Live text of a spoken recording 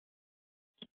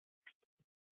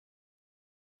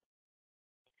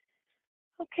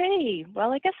Okay,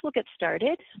 well, I guess we'll get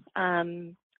started.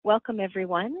 Welcome,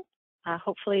 everyone.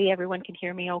 Hopefully everyone can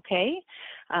hear me okay.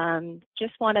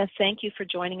 Just want to thank you for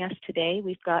joining us today.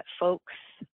 We've got folks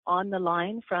on the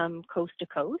line from coast to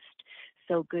coast,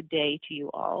 so good day to you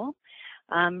all.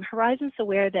 Horizon's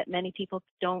aware that many people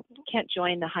can't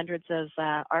join the hundreds of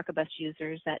ARCHIBUS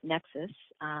users at NEXUS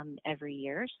every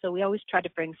year, so we always try to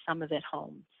bring some of it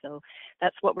home. So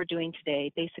that's what we're doing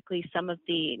today. Basically, some of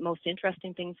the most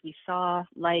interesting things we saw,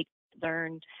 liked,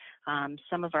 learned,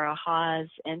 some of our ahas,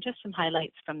 and just some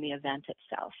highlights from the event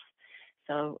itself.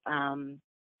 So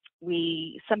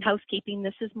some housekeeping.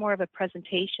 This is more of a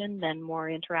presentation than more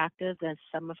interactive, as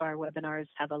some of our webinars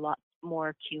have a lot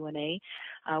more Q&A.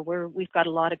 We've got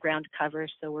a lot of ground to cover,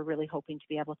 so we're really hoping to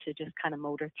be able to just kind of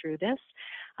motor through this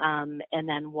and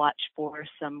then watch for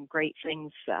some great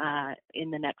things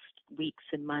in the next weeks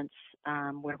and months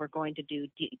where we're going to do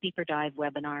deeper dive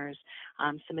webinars,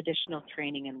 some additional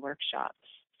training and workshops.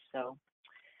 So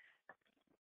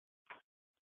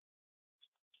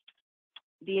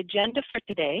the agenda for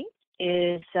today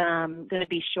is going to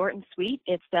be short and sweet.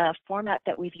 It's a format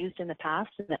that we've used in the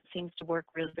past and that seems to work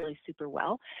really, really super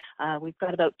well. We've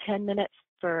got about 10 minutes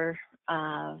for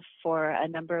a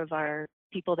number of our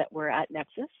people that were at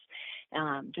NEXUS,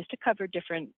 just to cover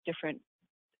different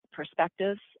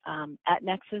perspectives. At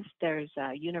NEXUS, there's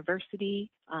a university,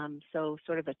 so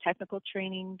sort of a technical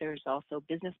training. There's also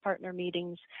business partner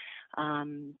meetings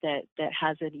that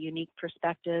has a unique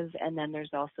perspective. And then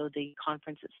there's also the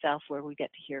conference itself, where we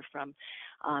get to hear from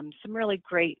some really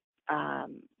great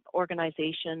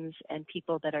organizations and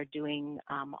people that are doing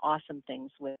awesome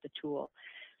things with the tool.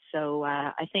 So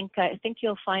I think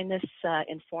you'll find this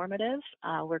informative.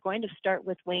 We're going to start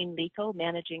with Wayne Lico,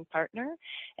 Managing Partner,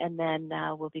 and then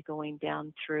we'll be going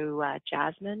down through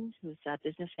Jasmine, who's a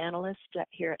business analyst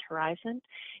here at Horizant.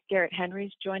 Garrett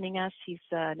Henry's joining us. He's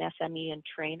an SME and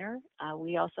trainer.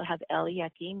 We also have Eli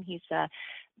Yakim. He's a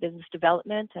business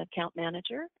development account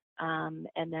manager.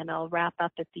 And then I'll wrap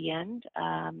up at the end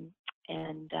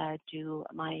and do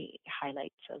my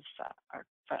highlights of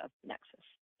NEXUS.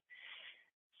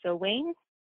 So Wayne,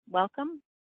 welcome.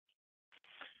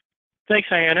 Thanks,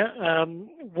 Diana.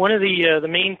 One of the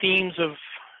main themes of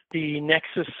the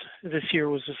NEXUS this year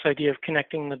was this idea of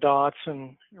connecting the dots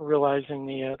and realizing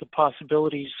the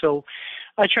possibilities. So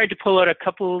I tried to pull out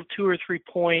two or three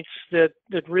points that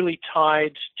really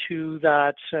tied to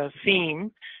that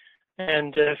theme.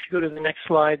 And if you go to the next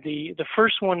slide, the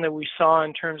first one that we saw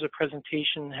in terms of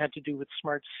presentation had to do with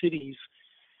smart cities.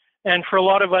 And for a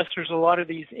lot of us, there's a lot of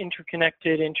these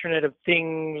interconnected Internet of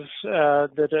Things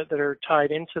that are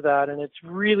tied into that, and it's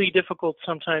really difficult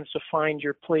sometimes to find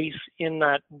your place in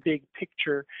that big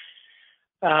picture.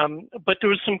 But there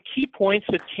was some key points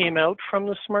that came out from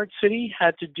the smart city,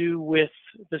 had to do with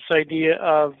this idea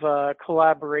of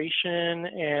collaboration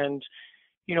and,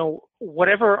 you know,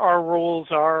 whatever our roles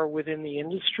are within the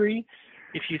industry.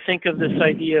 If you think of this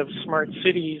idea of smart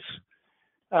cities,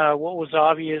 what was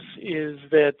obvious is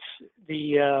that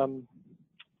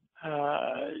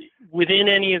within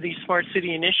any of these smart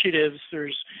city initiatives,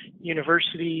 there's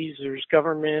universities, there's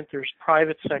government, there's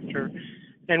private sector,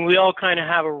 and we all kind of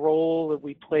have a role that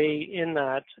we play in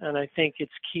that. And I think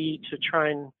it's key to try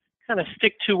and kind of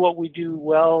stick to what we do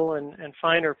well and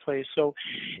find our place. So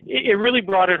it really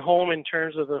brought it home in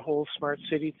terms of the whole smart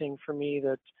city thing for me,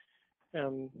 that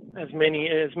as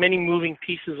many moving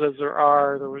pieces as there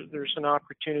are, there's an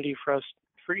opportunity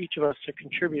for each of us to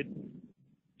contribute.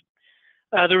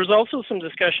 There was also some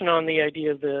discussion on the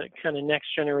idea of the kind of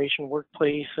next generation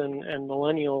workplace and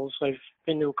millennials. I've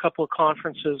been to a couple of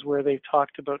conferences where they've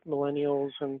talked about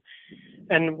millennials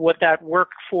and what that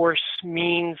workforce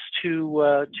means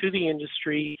to the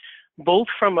industry, both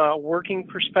from a working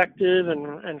perspective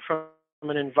and from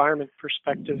an environment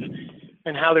perspective,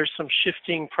 and how there's some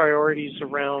shifting priorities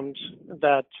around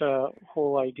that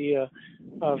whole idea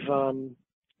of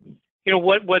you know,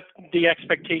 what the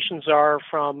expectations are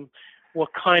from what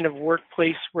kind of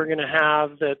workplace we're going to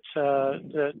have that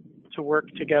to work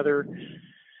together.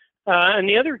 And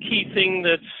the other key thing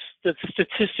that's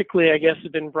statistically, I guess,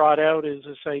 has been brought out is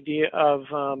this idea of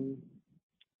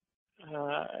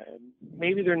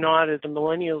maybe the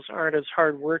millennials aren't as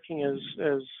hardworking as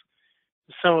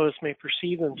some of us may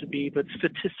perceive them to be, but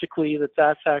statistically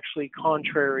that's actually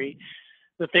contrary,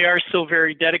 that they are still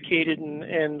very dedicated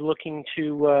and looking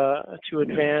to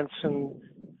advance and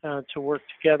to work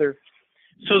together.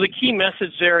 So the key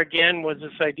message there again was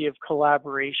this idea of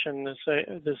collaboration,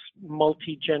 this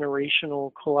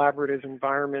multi-generational collaborative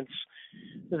environments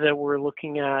that we're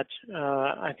looking at.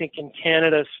 I think in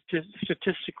Canada,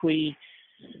 statistically,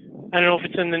 I don't know if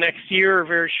it's in the next year or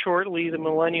very shortly, the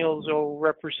millennials will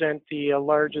represent the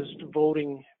largest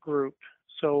voting group.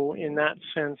 So in that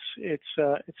sense, it's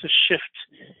a shift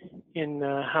in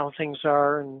how things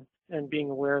are, and being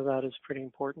aware of that is pretty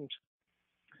important.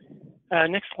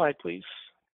 Next slide, please.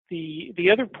 The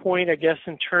other point, I guess,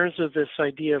 in terms of this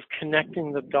idea of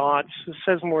connecting the dots, this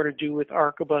has more to do with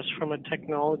ARCHIBUS from a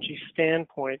technology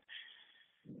standpoint.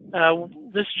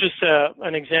 This is just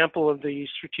an example of the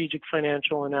strategic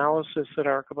financial analysis that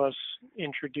ARCHIBUS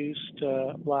introduced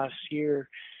last year.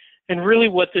 And really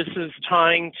what this is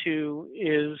tying to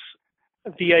is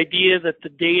the idea that the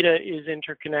data is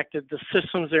interconnected, the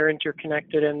systems are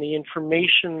interconnected, and the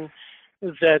information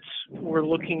that we're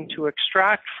looking to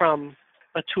extract from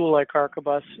a tool like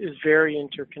ARCHIBUS is very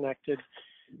interconnected.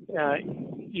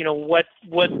 You know, what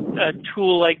a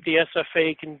tool like the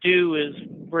SFA can do is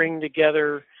bring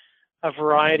together a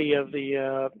variety of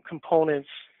the components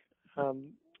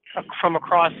from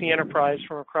across the enterprise,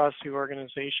 from across the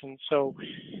organization. So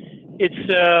it's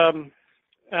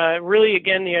really,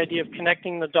 again, the idea of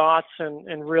connecting the dots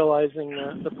and realizing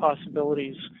the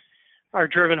possibilities are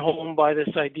driven home by this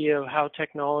idea of how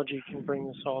technology can bring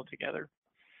this all together.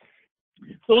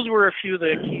 Those were a few of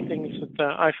the key things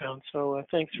that I found, so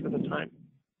thanks for the time.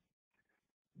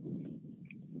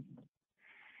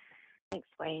 Thanks,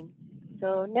 Wayne.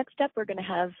 So next up, we're going to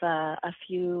have a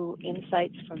few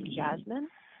insights from Jasmine.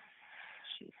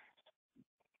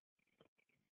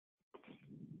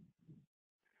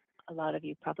 A lot of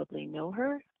you probably know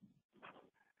her.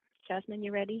 Jasmine,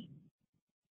 you ready?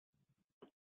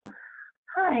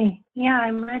 Hi, yeah,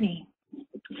 I'm ready.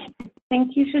 I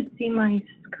think you should see my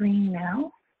screen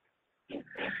now.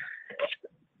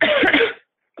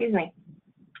 Excuse me.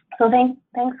 So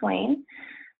thanks, Wayne.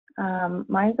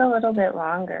 Mine's a little bit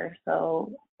longer,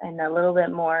 and a little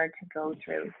bit more to go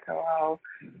through. So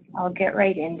I'll get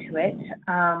right into it.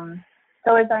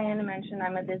 So as Diana mentioned,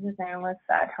 I'm a business analyst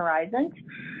at Horizant,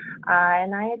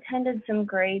 and I attended some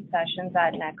great sessions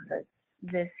at NEXUS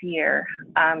this year,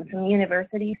 some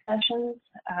university sessions,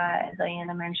 as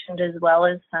Diana mentioned, as well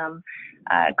as some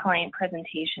client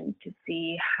presentations to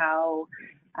see how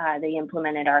they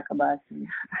implemented ARCHIBUS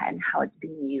and how it's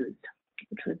being used,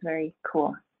 which was very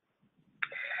cool.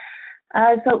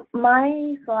 So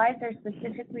my slides are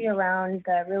specifically around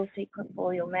real estate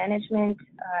portfolio management,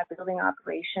 building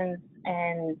operations,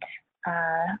 and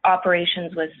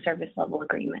operations with service level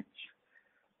agreements.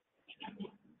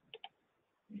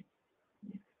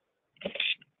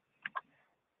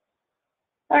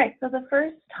 All right, so the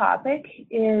first topic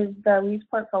is the lease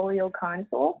portfolio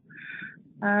console.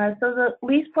 So the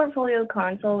lease portfolio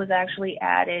console was actually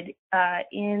added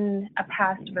in a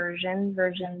past version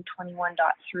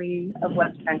 21.3 of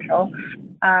Web Central,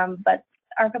 but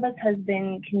ARCHIBUS has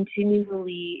been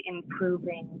continually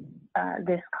improving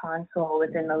this console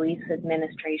within the lease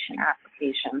administration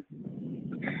application.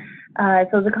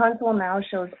 So the console now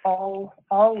shows all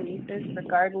leases,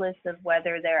 regardless of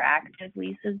whether they're active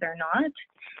leases or not,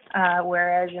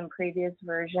 whereas in previous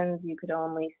versions you could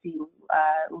only see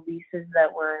leases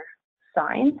that were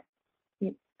signed.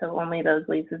 So only those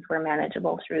leases were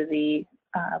manageable through the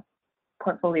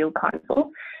portfolio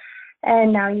console.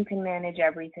 And now you can manage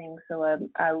everything, so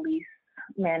a lease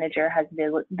manager has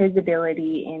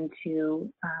visibility into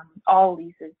all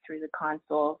leases through the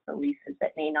console, so leases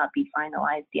that may not be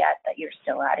finalized yet that you're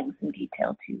still adding some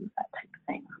detail to, that type of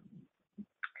thing.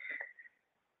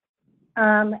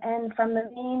 And from the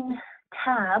main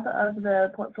tab of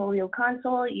the portfolio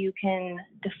console, you can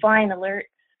define alerts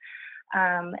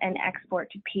and export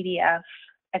to PDF,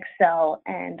 Excel,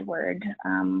 and Word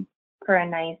for a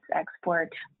nice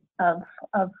export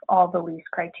of all the lease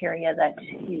criteria that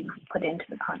you put into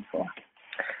the console.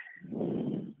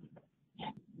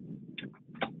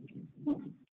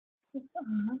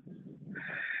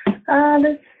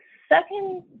 The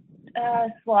second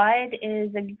slide is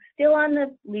still on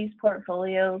the lease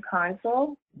portfolio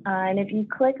console. And if you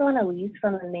click on a lease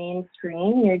from the main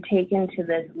screen, you're taken to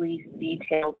this lease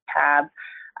details tab,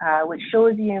 which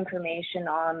shows you information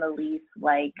on the lease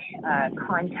like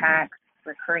contacts,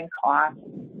 recurring costs,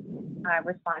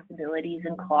 responsibilities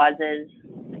and clauses,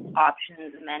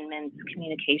 options, amendments,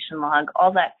 communication log,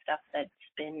 all that stuff that's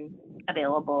been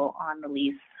available on the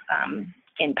lease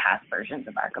in past versions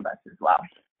of ARCHIBUS as well.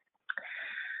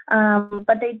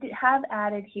 But they have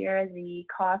added here the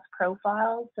cost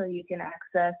profile, so you can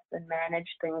access and manage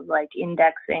things like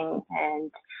indexing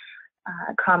and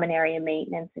common area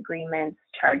maintenance agreements,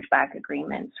 chargeback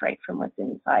agreements, right from what's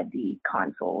inside the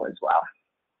console as well.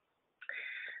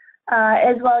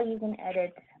 As well, you can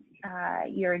edit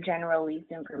your general lease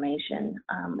information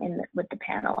with the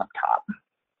panel up top.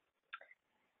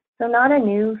 So not a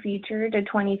new feature to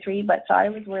 23, but thought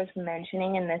it was worth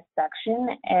mentioning in this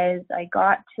section as I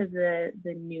got to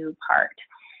the new part.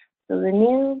 So the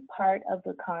new part of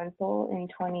the console in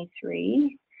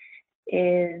 23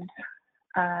 is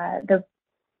the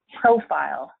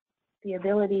profile, the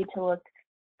ability to look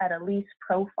at a lease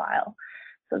profile.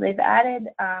 So they've added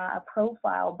a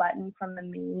profile button from the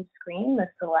main screen, the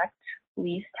Select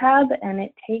Lease tab, and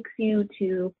it takes you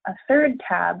to a third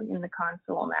tab in the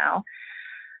console now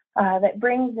that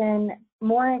brings in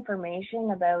more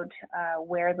information about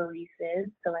where the lease is.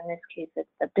 So in this case, it's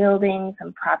the building,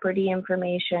 some property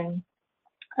information,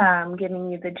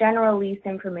 giving you the general lease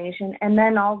information, and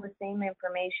then all the same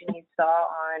information you saw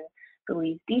on the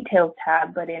lease details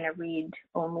tab, but in a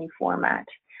read-only format.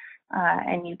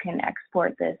 And you can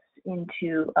export this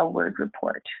into a Word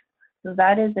report. So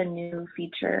that is a new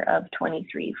feature of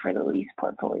 23 for the lease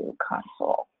portfolio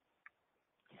console.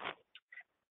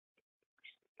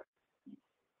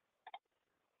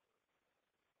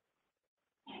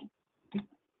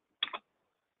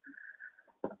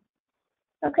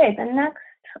 Okay, the next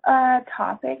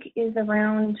topic is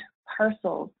around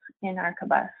parcels in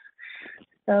ARCHIBUS.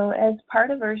 So as part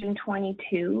of version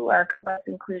 22, ARCHIBUS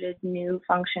included new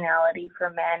functionality for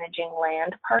managing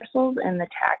land parcels and the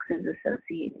taxes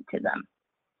associated to them.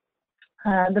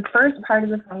 The first part of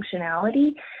the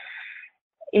functionality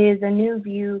is a new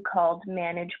view called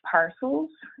Manage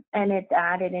Parcels, and it's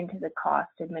added into the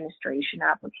cost administration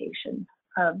application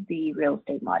of the real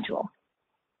estate module.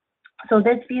 So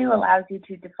this view allows you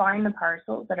to define the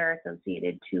parcels that are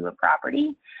associated to a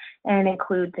property and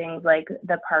include things like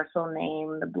the parcel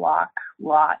name, the block,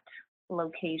 lot,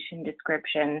 location,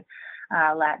 description,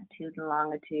 latitude and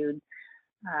longitude.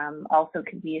 Also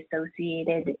could be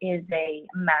associated is a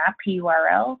map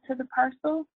URL to the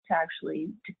parcel to actually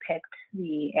depict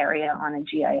the area on a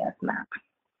GIS map.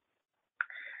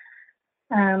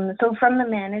 So from the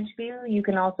Manage view, you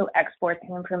can also export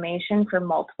the information for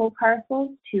multiple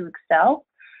parcels to Excel,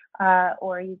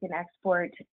 or you can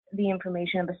export the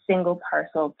information of a single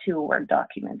parcel to a Word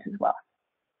document as well.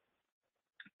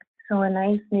 So a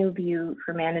nice new view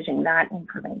for managing that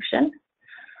information.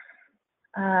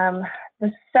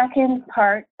 The second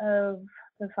part of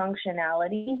the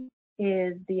functionality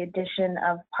is the addition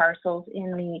of parcels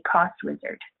in the cost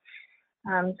wizard.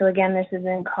 So again, this is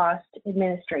in cost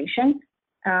administration.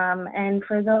 And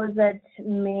for those that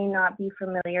may not be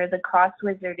familiar, the cost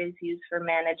wizard is used for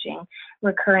managing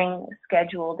recurring,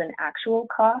 scheduled, and actual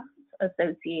costs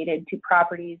associated to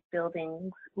properties,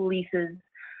 buildings, leases,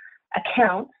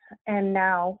 accounts, and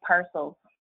now parcels.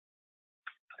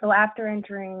 So after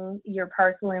entering your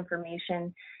parcel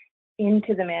information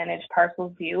into the Manage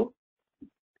Parcels view,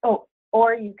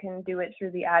 or you can do it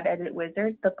through the Add Edit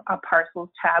Wizard, a Parcels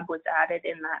tab was added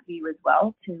in that view as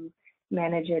well to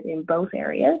manage it in both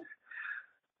areas.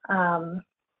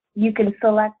 You can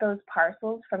select those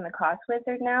parcels from the cost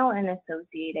wizard now and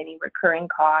associate any recurring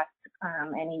costs,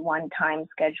 any one-time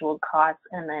scheduled costs,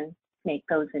 and then make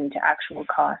those into actual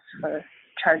costs for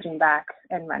charging back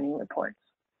and running reports.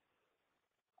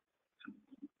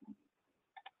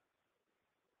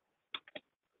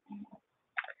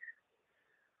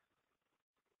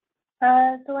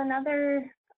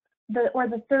 So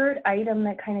the third item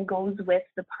that kind of goes with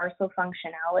the parcel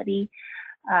functionality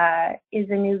is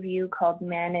a new view called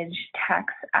Manage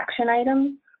Tax Action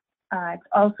Items. It's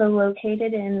also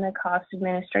located in the cost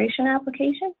administration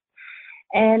application,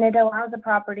 and it allows a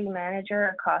property manager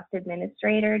or cost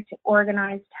administrator to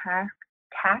organize tax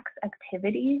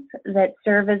activities that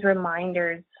serve as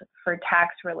reminders for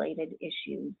tax-related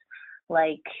issues,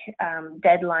 like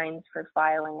deadlines for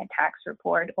filing a tax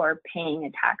report or paying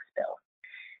a tax bill.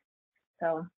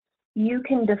 So you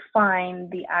can define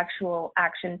the actual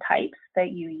action types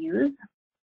that you use,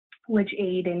 which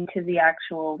aid into the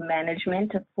actual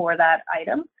management for that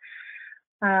item.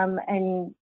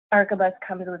 And ARCHIBUS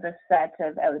comes with a set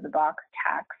of out-of-the-box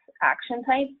tax action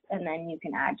types, and then you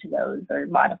can add to those or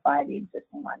modify the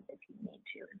existing ones if you need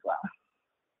to as well.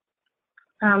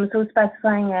 So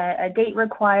specifying a date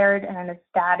required and a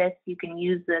status, you can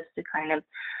use this to kind of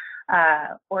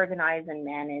organize and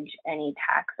manage any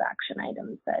tax action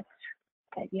items that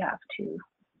you have to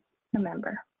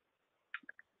remember.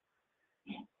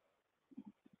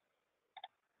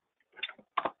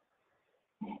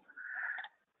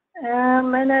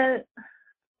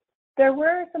 There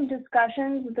were some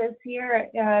discussions this year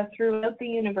throughout the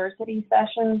university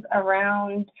sessions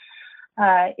around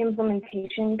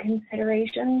implementation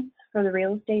considerations for the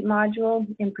real estate module,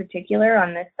 in particular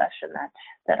on this session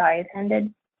that I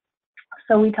attended.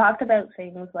 So we talked about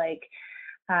things like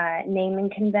naming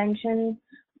conventions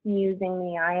using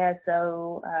the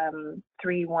ISO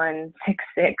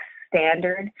 3166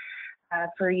 standard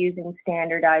for using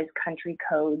standardized country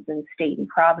codes and state and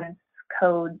province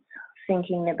codes,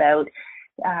 thinking about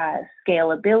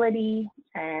scalability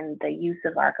and the use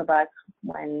of ARCHIBUS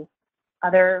when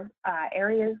other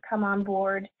areas come on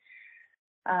board,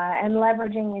 and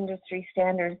leveraging industry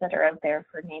standards that are out there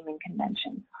for naming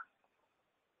conventions.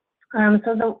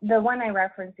 So the one I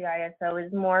referenced, the ISO,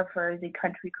 is more for the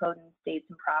country code in states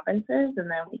and provinces, and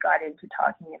then we got into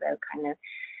talking about kind of,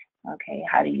 okay,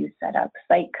 how do you set up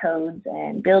site codes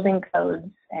and building codes,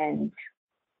 and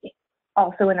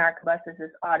also in ARCHIBUS is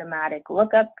this automatic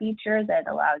lookup feature that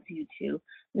allows you to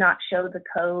not show the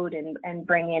code and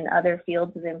bring in other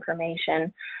fields of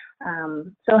information.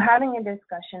 So having a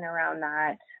discussion around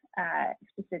that,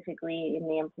 specifically in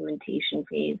the implementation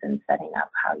phase and setting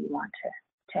up how you want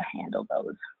to handle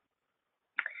those.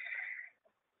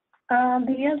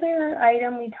 The other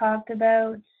item we talked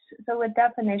about, so with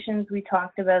definitions, we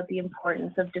talked about the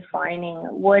importance of defining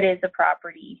what is a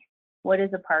property, what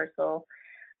is a parcel,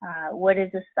 what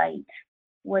is a site,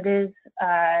 what is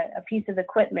a piece of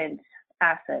equipment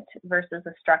asset versus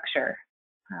a structure.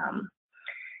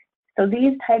 So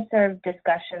these types of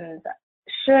discussions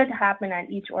should happen at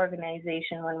each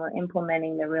organization when we're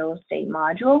implementing the real estate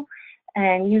module,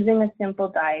 and using a simple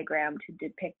diagram to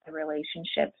depict the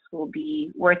relationships will be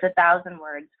worth 1,000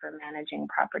 words for managing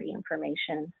property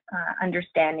information,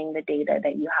 understanding the data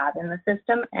that you have in the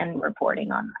system and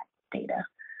reporting on that data.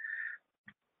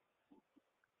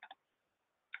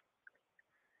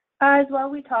 As well,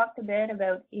 we talked a bit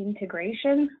about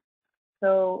integration.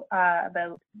 So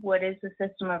about what is the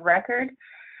system of record.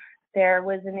 There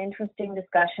was an interesting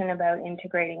discussion about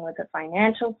integrating with a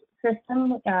financial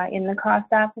system in the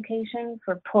cost application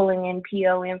for pulling in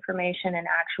PO information and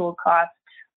actual cost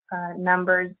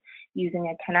numbers using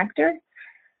a connector,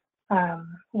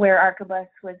 where ARCHIBUS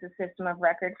was a system of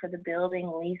record for the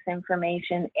building, lease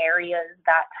information, areas,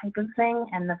 that type of thing,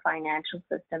 and the financial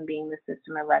system being the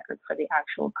system of record for the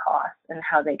actual costs and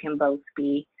how they can both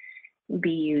be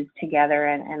used together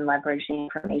and leverage the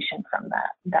information from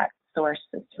that source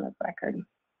system of record.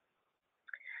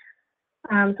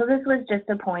 So this was just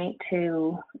a point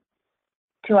to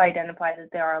identify that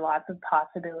there are lots of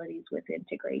possibilities with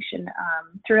integration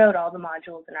throughout all the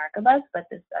modules in ARCHIBUS, but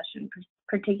this session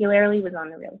particularly was on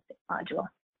the real estate module.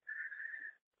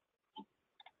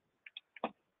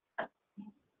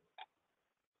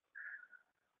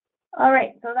 All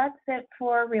right, so that's it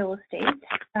for real estate.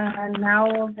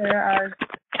 Now there are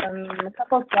a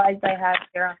couple of slides I have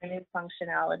here on the new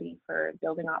functionality for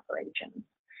building operations.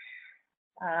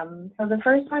 So the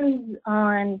first one is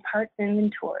on parts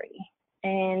inventory,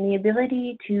 and the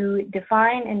ability to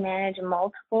define and manage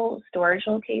multiple storage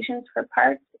locations for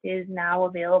parts is now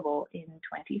available in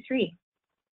 23.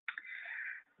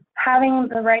 Having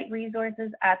the right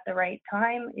resources at the right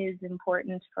time is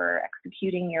important for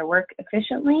executing your work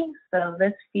efficiently. So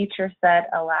this feature set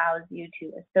allows you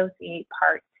to associate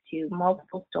parts to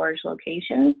multiple storage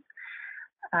locations,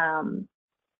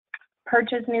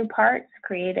 purchase new parts,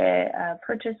 create a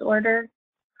purchase order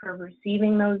for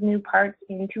receiving those new parts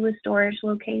into a storage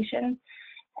location,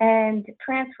 and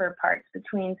transfer parts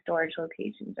between storage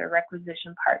locations or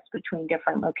requisition parts between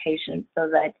different locations, so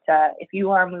that if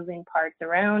you are moving parts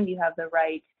around, you have the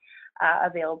right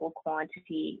available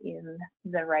quantity in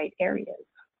the right areas.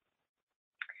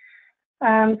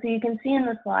 So you can see in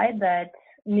the slide that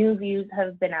new views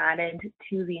have been added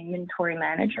to the inventory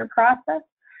manager process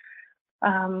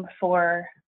for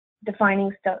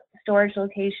defining storage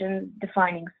locations,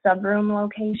 defining subroom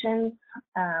locations,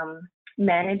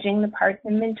 managing the parts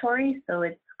inventory. So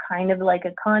it's kind of like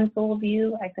a console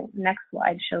view. I think the next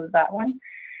slide shows that one.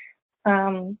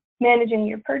 Managing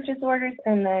your purchase orders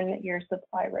and then your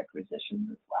supply requisitions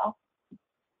as well.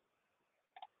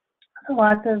 So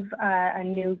lots of a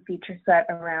new feature set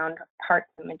around parts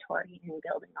inventory and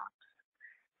building ops.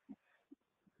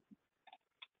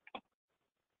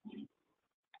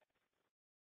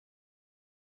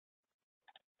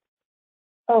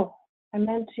 Oh,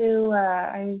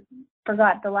 I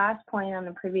forgot the last point on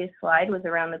the previous slide was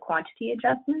around the quantity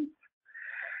adjustments.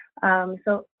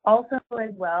 So also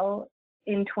as well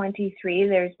in 23,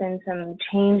 there's been some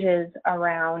changes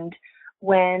around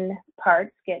when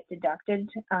parts get deducted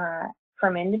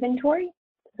from inventory.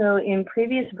 So in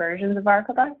previous versions of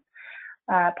ARCHIBUS,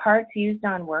 parts used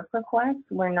on work requests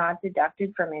were not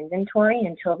deducted from inventory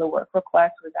until the work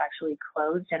request was actually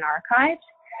closed and archived.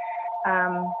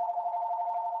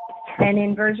 And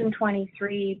in version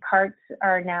 23, parts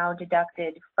are now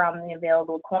deducted from the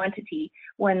available quantity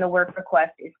when the work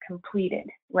request is completed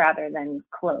rather than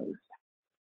closed.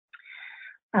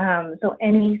 So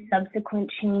any subsequent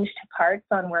change to parts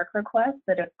on work requests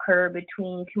that occur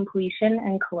between completion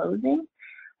and closing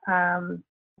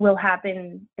will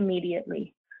happen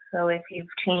immediately. So if you've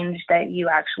changed that you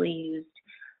actually used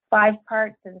 5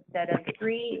 parts instead of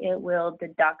 3, it will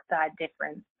deduct that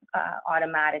difference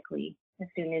automatically as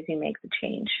soon as you make the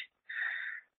change.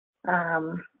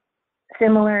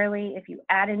 Similarly, if you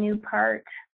add a new part,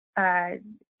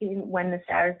 when the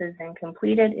status is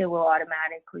incompleted, it will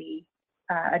automatically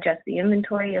adjust the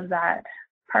inventory of that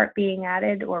part being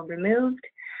added or removed.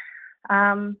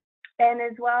 And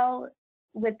as well,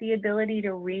 with the ability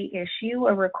to reissue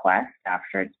a request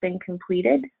after it's been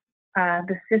completed,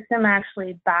 the system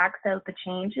actually backs out the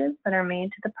changes that are made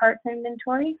to the parts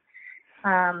inventory.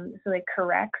 So it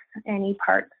corrects any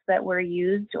parts that were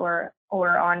used or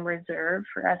on reserve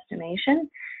for estimation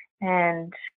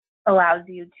and allows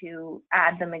you to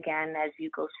add them again as you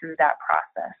go through that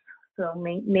process. So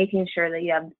making sure that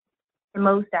you have the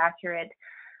most accurate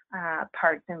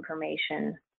parts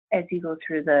information as you go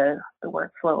through the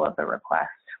workflow of the request.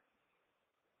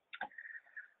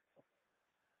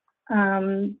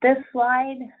 This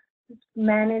slide,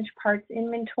 manage parts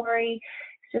inventory,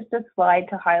 it's just a slide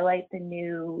to highlight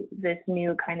this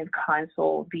new kind of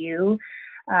console view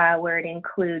where it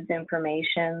includes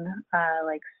information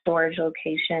like storage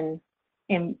location,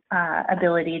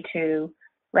 ability to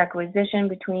requisition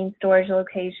between storage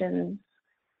locations,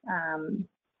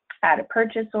 add a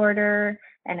purchase order,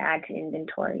 and add to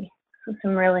inventory. So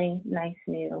some really nice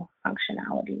new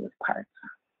functionality with parts.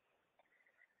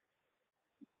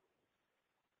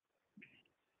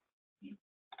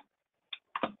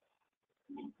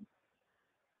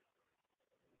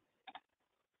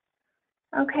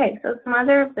 Okay, so some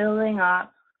other building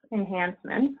ops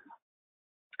enhancements.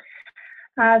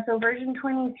 So version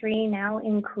 23 now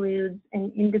includes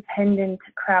an independent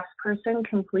craftsperson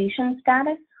completion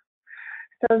status.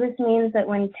 So this means that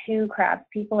when 2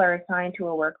 craftspeople are assigned to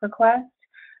a work request,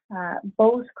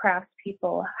 both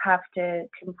craftspeople have to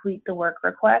complete the work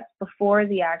request before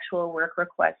the actual work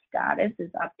request status is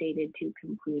updated to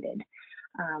completed,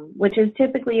 which is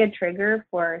typically a trigger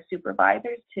for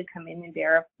supervisors to come in and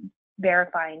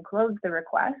verify and close the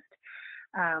request.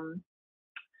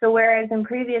 So whereas in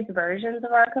previous versions of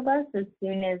ARCHIBUS, as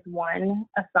soon as one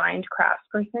assigned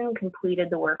craftsperson completed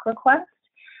the work request,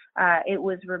 it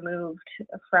was removed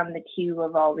from the queue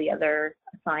of all the other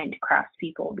assigned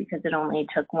craftspeople because it only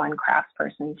took one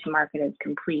craftsperson to mark it as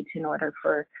complete in order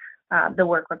for the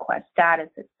work request status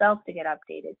itself to get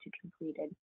updated to completed.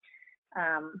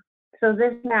 So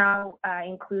this now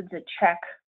includes a check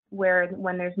where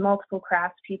when there's multiple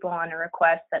craftspeople on a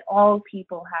request that all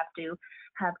people have to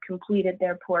have completed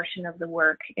their portion of the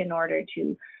work in order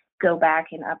to go back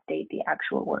and update the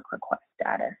actual work request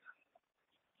status.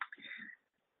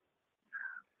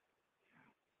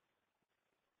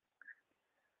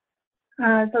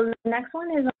 So the next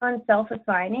one is on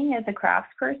self-assigning as a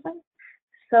craftsperson.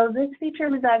 So this feature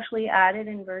was actually added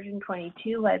in version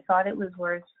 22. I thought it was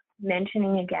worth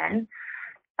mentioning again,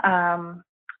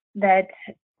 that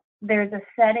there's a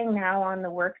setting now on the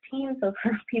work team. So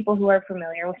for people who are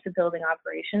familiar with the building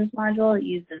operations module, it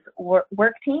uses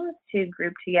work teams to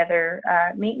group together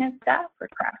maintenance staff or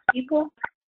craftspeople.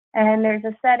 And there's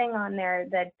a setting on there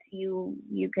that you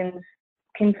can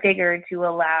configure to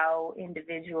allow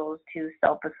individuals to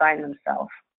self-assign themselves.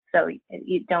 So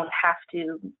you don't have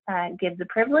to give the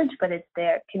privilege, but it's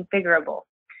there, configurable.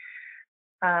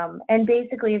 And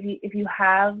basically, if you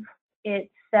have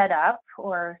it set up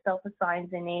or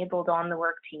self-assigns enabled on the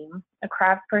work team, a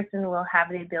craftsperson will have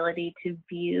the ability to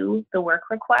view the work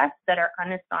requests that are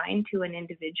unassigned to an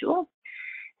individual,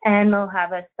 and they'll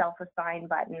have a self-assign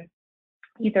button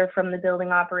either from the building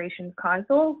operations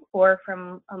console or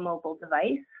from a mobile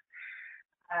device,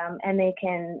 and they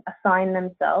can assign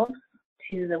themselves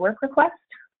to the work request,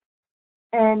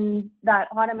 and that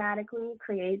automatically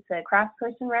creates a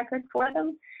craftsperson record for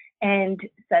them and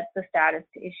sets the status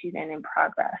to issued and in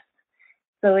progress.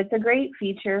 So it's a great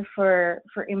feature for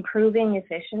improving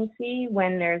efficiency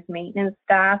when there's maintenance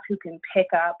staff who can pick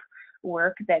up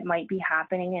work that might be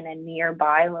happening in a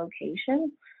nearby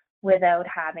location without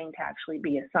having to actually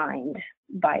be assigned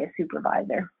by a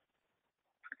supervisor.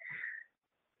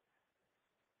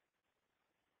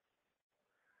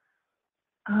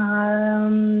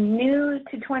 New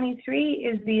to 23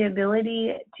 is the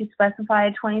ability to specify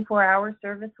a 24-hour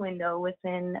service window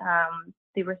within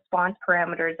the response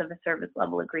parameters of the service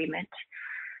level agreement.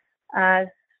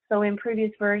 So in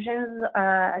previous versions,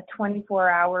 a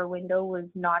 24-hour window was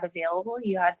not available.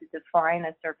 You had to define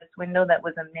a service window that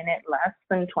was a minute less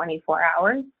than 24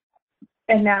 hours.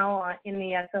 And now in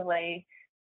the SLA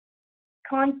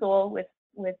console,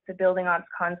 with the building ops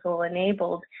console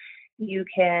enabled, there's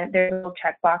a little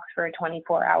checkbox for a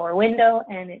 24-hour window,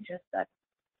 and it just sets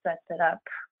it up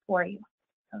for you.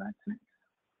 So that's nice.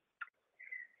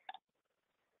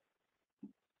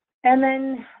 And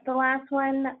then the last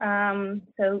one,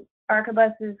 so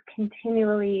ARCHIBUS is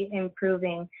continually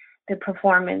improving the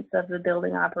performance of the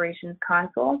building operations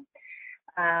console.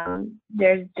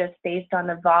 There's just based on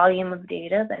the volume of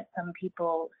data that some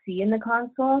people see in the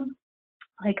console,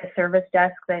 like a service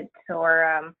desk or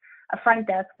a front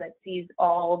desk that sees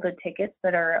all the tickets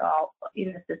that are all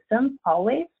in the system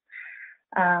always.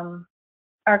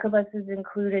 ARCHIBUS has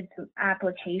included some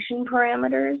application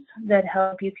parameters that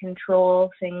help you control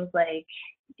things like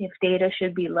if data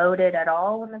should be loaded at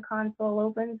all when the console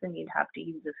opens, and you'd have to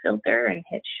use a filter and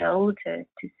hit show to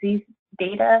see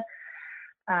data.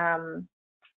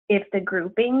 If the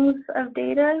groupings of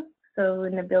data, so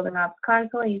in the building ops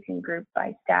console, you can group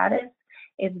by status,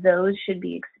 if those should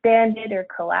be expanded or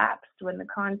collapsed when the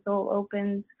console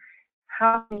opens,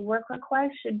 how many work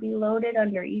requests should be loaded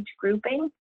under each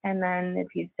grouping. And then if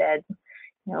you said,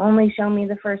 only show me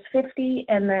the first 50,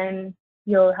 and then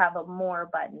you'll have a more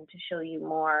button to show you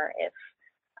more if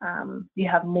you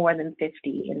have more than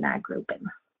 50 in that grouping.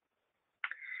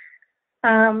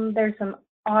 There's some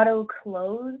auto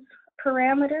close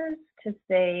parameters to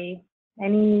say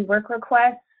any work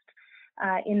request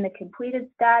in the completed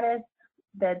status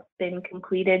that's been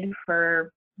completed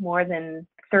for more than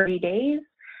 30 days,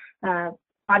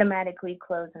 automatically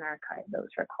close and archive those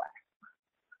requests.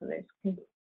 So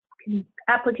there's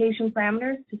application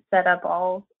parameters to set up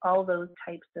all those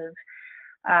types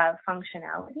of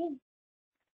functionality.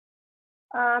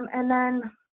 And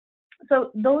then,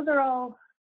 so those are all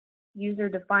user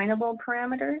definable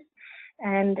parameters,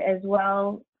 and as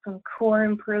well, some core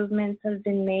improvements have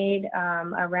been made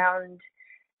around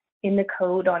in the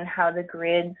code on how the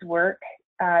grids work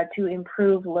to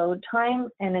improve load time,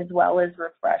 and as well as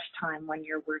refresh time when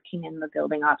you're working in the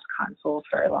building ops console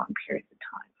for long periods of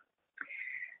time.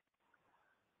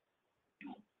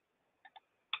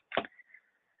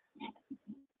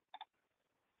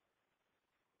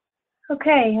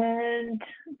 Okay, and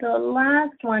the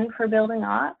last one for building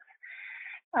ops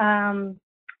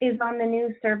is on the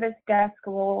new service desk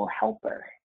role helper.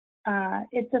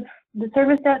 The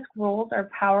service desk roles are a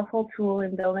powerful tool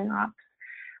in building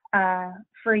ops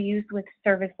for use with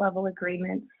service level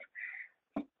agreements.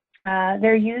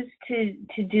 They're used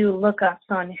to do lookups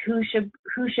on who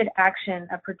should action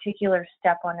a particular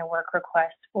step on a work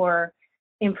request or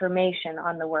information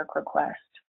on the work request.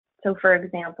 So for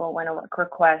example, when a work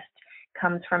request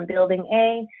comes from building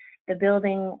A, the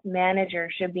building manager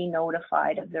should be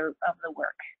notified of the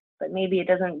work, but maybe it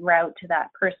doesn't route to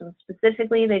that person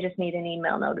specifically, they just need an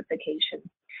email notification.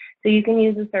 So you can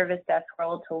use the service desk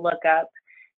role to look up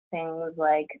things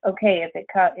like, okay,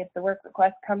 if the work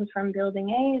request comes from building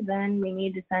A, then we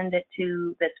need to send it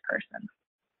to this person.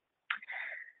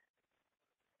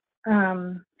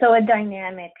 So a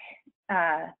dynamic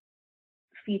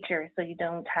feature, so you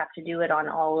don't have to do it on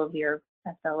all of your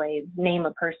SLAs, name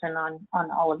a person on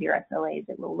all of your SLAs,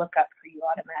 it will look up for you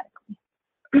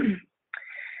automatically.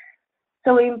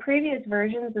 So in previous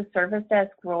versions, the service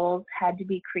desk roles had to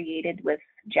be created with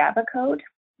Java code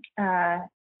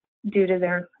due to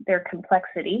their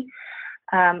complexity.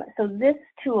 So this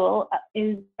tool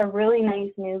is a really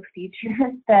nice new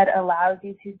feature that allows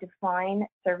you to define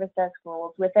service desk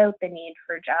roles without the need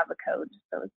for Java code.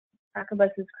 So ARCHIBUS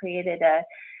has created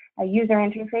a user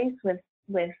interface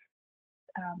with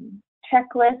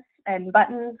checklists and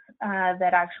buttons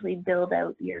that actually build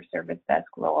out your service desk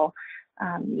role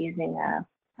using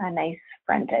a nice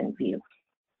front-end view.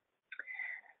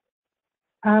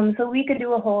 So we could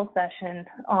do a whole session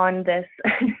on this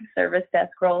service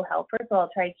desk role helper, so I'll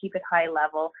try to keep it high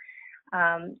level.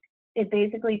 It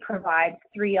basically provides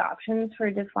 3 options for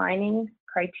defining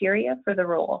criteria for the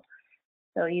role.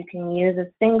 So you can use a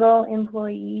single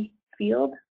employee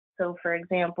field. So for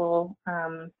example,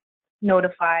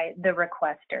 notify the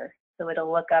requester. So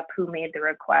it'll look up who made the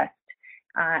request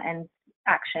and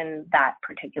action that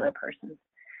particular person.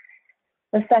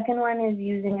 The second one is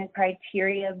using a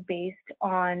criteria based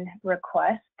on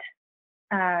request,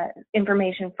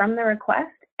 information from the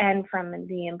request and from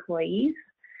the employees.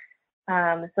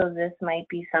 So this might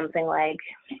be something like,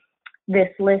 this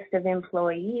list of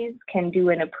employees can do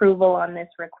an approval on this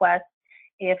request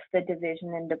if the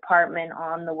division and department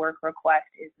on the work request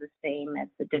is the same as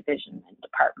the division and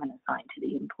department assigned to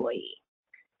the employee,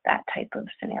 that type of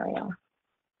scenario.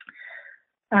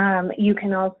 You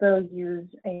can also use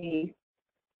a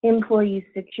employee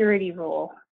security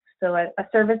role. So a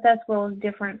service desk role is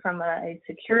different from a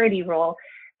security role,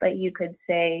 but you could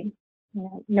say, you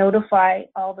know, notify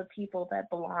all the people that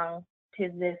belong to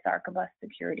this ARCHIBUS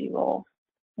security role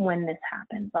when this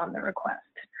happens on the request.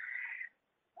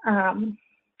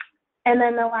 And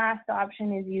then the last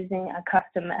option is using a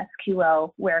custom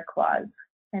SQL where clause,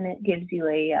 and it gives you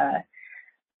a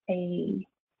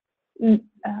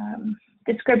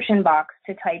description box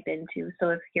to type into. So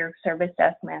if your service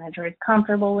desk manager is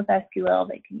comfortable with SQL,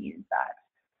 they can use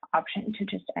that option to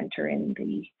just enter in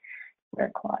the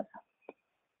where clause.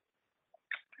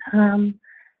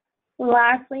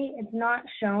 Lastly, it's not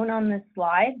shown on this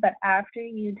slide, but after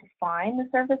you define the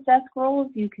service desk roles,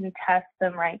 you can test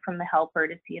them right from the helper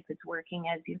to see if it's working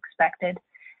as you expected.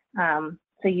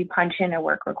 So you punch in a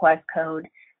work request code,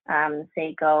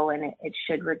 say go, and it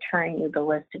should return you the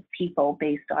list of people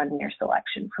based on your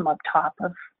selection from up top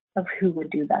of who would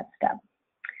do that step.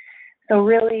 So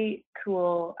really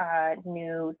cool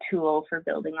new tool for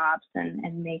building ops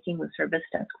and making the service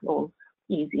desk roles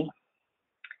easy.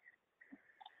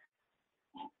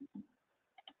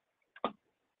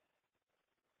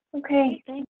 Okay,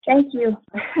 thank you.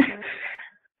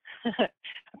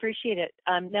 Appreciate it.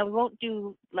 Now we won't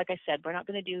do, like I said, we're not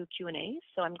going to do Q&As,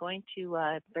 so I'm going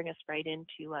to bring us right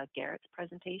into Garrett's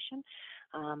presentation.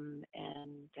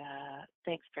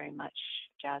 Thanks very much,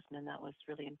 Jasmine. That was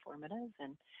really informative.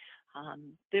 And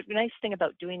the nice thing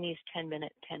about doing these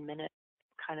 10-minute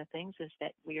kind of things is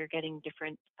that we are getting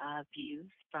different views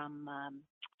from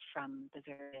the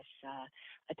various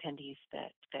attendees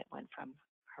that went from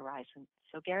Horizon.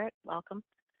 So Garrett, welcome.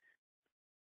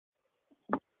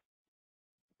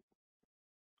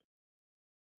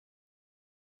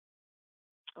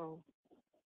 Oh,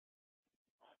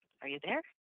 are you there?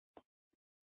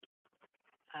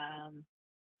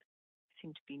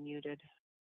 Seem to be muted.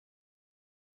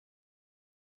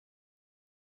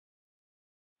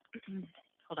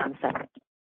 Hold on a second.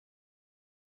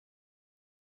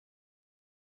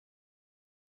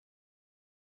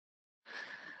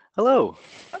 Hello.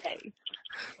 Okay.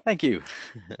 Thank you.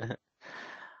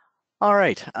 All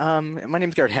right. My name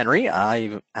is Garrett Henry.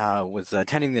 I was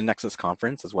attending the NEXUS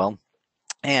conference as well,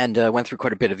 and went through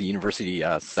quite a bit of the university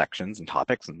sections and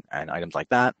topics and items like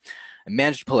that. I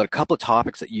managed to pull out a couple of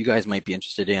topics that you guys might be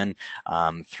interested in,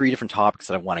 3 different topics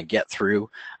that I want to get through.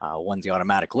 One's the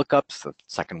automatic lookups, the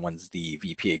second one's the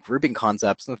VPA grouping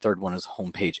concepts, and the third one is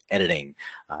homepage editing.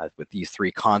 With these 3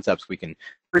 concepts, we can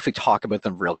briefly talk about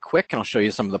them real quick, and I'll show you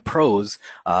some of the pros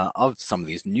of some of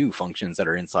these new functions that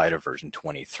are inside of version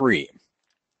 23.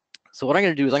 So what I'm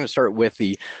going to do is I'm going to start with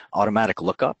the automatic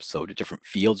lookup. So the different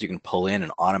fields you can pull in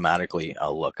and automatically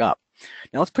look up.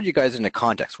 Now let's put you guys into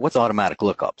context. What's automatic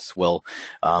lookups? Well,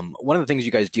 one of the things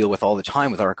you guys deal with all the time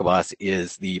with ARCHIBUS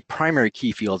is the primary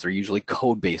key fields are usually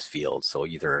code-based fields. So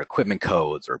either equipment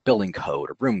codes or building code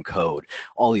or room code,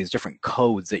 all these different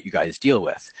codes that you guys deal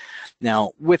with.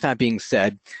 Now, with that being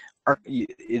said,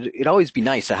 it'd always be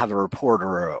nice to have a report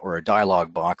or a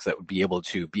dialog box that would be able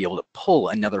to pull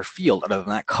another field other than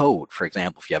that code. For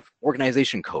example, if you have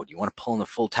organization code, you want to pull in the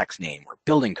full text name, or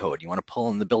building code, you want to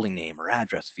pull in the building name or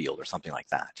address field or something like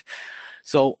that.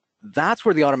 So that's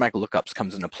where the automatic lookups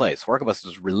comes into play. So ARCHIBUS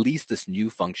has released this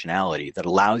new functionality that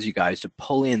allows you guys to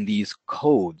pull in these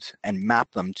codes and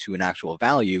map them to an actual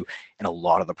value in a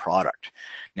lot of the product.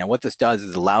 Now what this does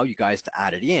is allow you guys to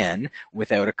add it in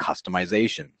without a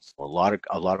customization. So a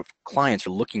lot of clients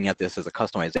are looking at this as a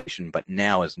customization, but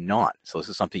now is not. So this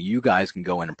is something you guys can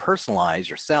go in and personalize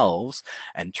yourselves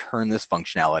and turn this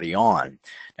functionality on.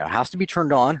 Now it has to be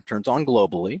turned on, it turns on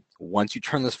globally. Once you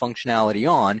turn this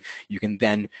functionality on, you can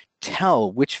then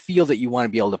tell which field that you want to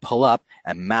be able to pull up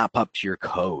and map up to your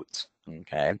codes.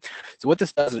 Okay, so what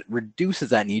this does, it reduces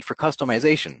that need for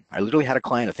customization. I literally had a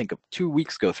client, I think 2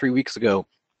 weeks ago, 3 weeks ago,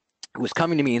 who was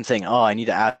coming to me and saying, oh, I need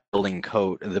to add building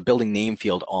code, the building name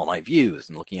field to all my views,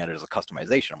 and looking at it as a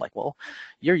customization. I'm like, well,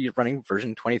 you're running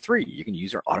version 23. You can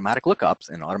use your automatic lookups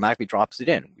and automatically drops it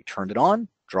in. We turned it on,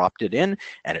 dropped it in,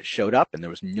 and it showed up, and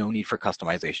there was no need for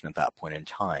customization at that point in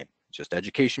time. Just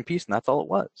education piece, and that's all it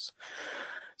was.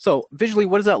 So visually,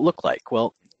 what does that look like?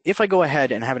 Well, if I go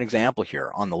ahead and have an example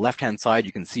here, on the left-hand side,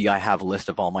 you can see I have a list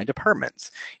of all my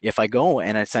departments. If I go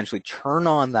and essentially turn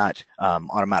on that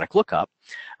automatic lookup,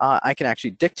 I can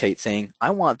actually dictate saying,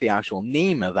 I want the actual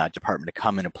name of that department to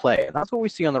come into play. And that's what we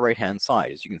see on the right-hand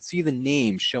side, is you can see the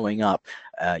name showing up.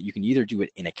 You can either do it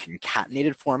in a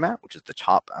concatenated format, which is the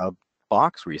top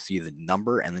box where you see the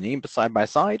number and the name side by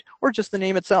side, or just the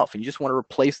name itself, and you just want to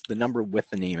replace the number with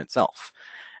the name itself.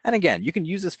 And again, you can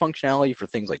use this functionality for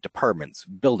things like departments,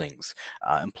 buildings,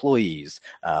 employees,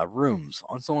 rooms,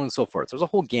 and so on and so forth. There's a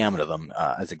whole gamut of them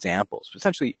as examples,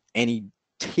 essentially any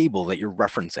table that you're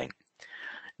referencing.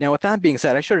 Now, with that being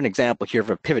said, I showed an example here of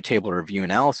a pivot table or a view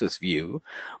analysis view,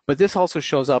 but this also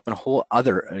shows up in a whole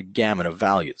other gamut of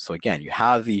values. So again, you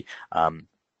have the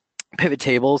pivot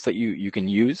tables that you can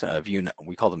use.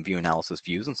 We call them view analysis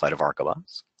views inside of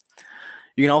ARCHIBUS.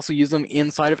 You can also use them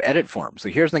inside of edit form. So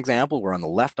here's an example where on the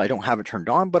left I don't have it turned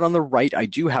on, but on the right I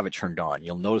do have it turned on.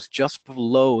 You'll notice just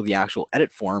below the actual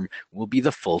edit form will be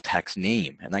the full text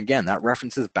name. And again, that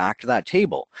references back to that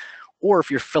table. Or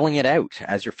if you're filling it out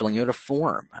as you're filling out a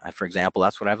form. For example,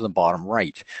 that's what I have on the bottom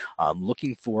right.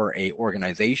 Looking for a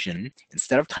organization,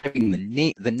 instead of typing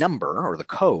the number or the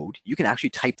code, you can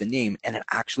actually type the name and it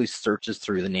actually searches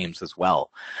through the names as well.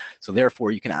 So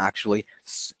therefore, you can actually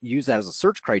use that as a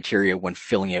search criteria when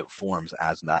filling out forms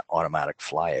as that automatic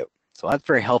flyout. So that's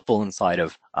very helpful inside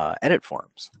of edit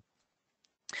forms.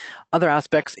 Other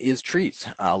aspects is trees.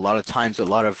 A lot of times, a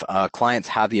lot of clients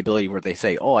have the ability where they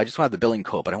say, oh, I just want the billing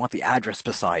code, but I want the address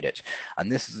beside it. And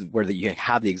this is where you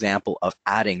have the example of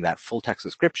adding that full text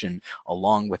description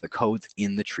along with the codes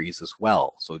in the trees as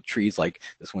well. So trees like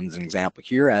this one's an example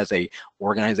here as a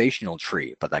organizational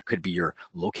tree, but that could be your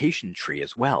location tree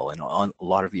as well. And on a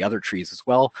lot of the other trees as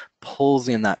well, pulls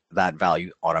in that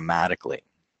value automatically.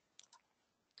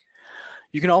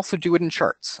 You can also do it in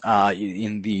charts.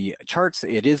 In the charts,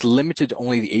 it is limited to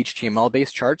only the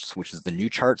HTML-based charts, which is the new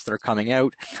charts that are coming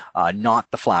out,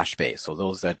 not the Flash-based. So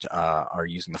those that are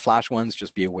using the Flash ones,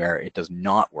 just be aware it does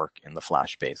not work in the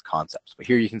Flash-based concepts. But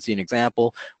here you can see an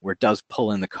example where it does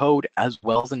pull in the code as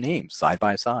well as the names side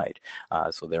by side.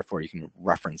 So therefore, you can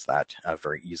reference that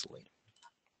very easily.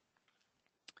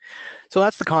 So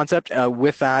that's the concept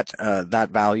with that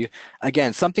value.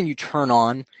 Again, something you turn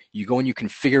on, you go and you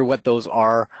configure what those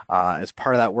are as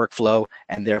part of that workflow,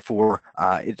 and therefore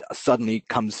it suddenly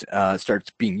starts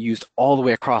being used all the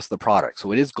way across the product.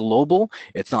 So it is global.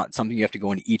 It's not something you have to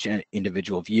go into each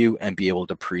individual view and be able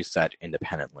to preset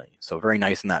independently. So very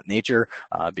nice in that nature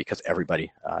because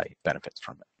everybody benefits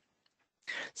from it.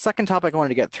 Second topic I wanted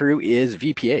to get through is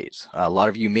VPAs. A lot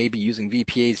of you may be using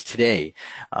VPAs today.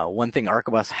 One thing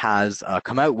ARCHIBUS has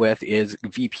come out with is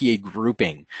VPA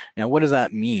grouping. Now, what does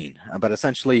that mean? But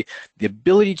essentially, the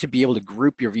ability to be able to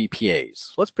group your VPAs.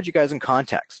 So let's put you guys in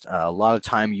context. A lot of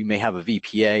time you may have a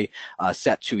VPA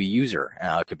set to a user.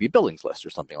 It could be a billings list or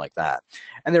something like that.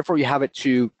 And therefore, you have it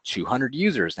to 200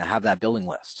 users and have that billing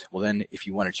list. Well, then if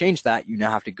you want to change that, you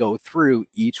now have to go through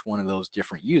each one of those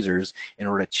different users in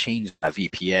order to change that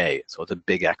VPA. So it's a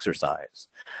big exercise.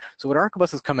 So what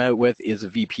ARCHIBUS has come out with is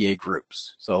VPA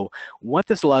groups. So what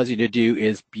this allows you to do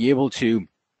is be able to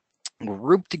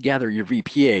group together your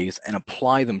VPAs and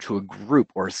apply them to a group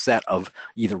or a set of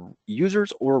either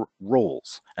users or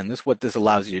roles. And what this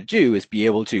allows you to do is be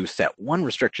able to set one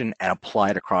restriction and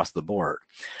apply it across the board,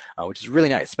 which is really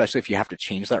nice, especially if you have to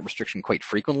change that restriction quite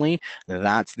frequently.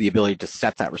 That's the ability to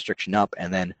set that restriction up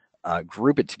and then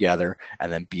group it together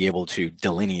and then be able to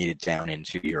delineate it down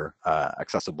into your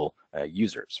accessible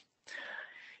users.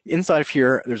 Inside of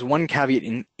here, there's one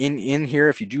caveat in here.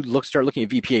 If you do start looking at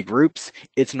VPA groups,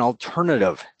 it's an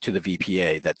alternative to the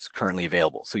VPA that's currently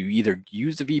available. So you either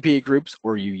use the VPA groups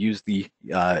or you use the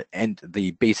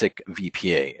basic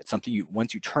VPA. It's something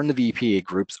once you turn the VPA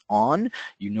groups on,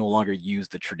 you no longer use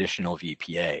the traditional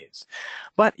VPAs.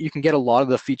 But you can get a lot of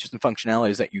the features and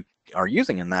functionalities that you are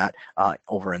using in that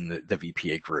over in the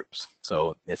VPA groups.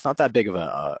 So it's not that big of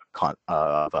a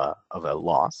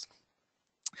loss.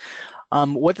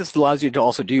 What this allows you to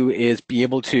also do is be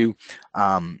able to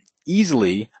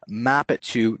easily map it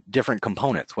to different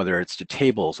components, whether it's to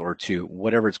tables or to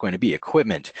whatever it's going to be,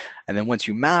 equipment. And then once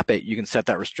you map it, you can set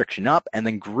that restriction up and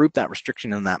then group that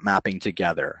restriction and that mapping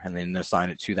together and then assign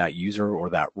it to that user or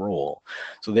that role.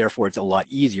 So therefore, it's a lot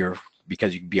easier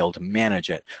because you can be able to manage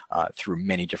it through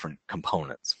many different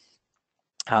components.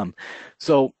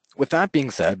 So with that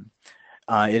being said,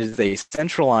 it is a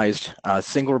centralized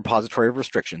single repository of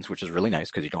restrictions, which is really nice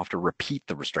because you don't have to repeat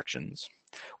the restrictions.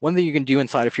 One thing you can do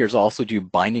inside of here is also do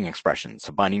binding expressions.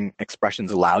 So binding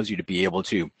expressions allows you to be able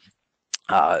to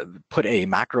put a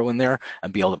macro in there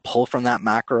and be able to pull from that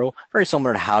macro, very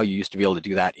similar to how you used to be able to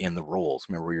do that in the roles.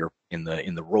 Remember, you're in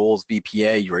the roles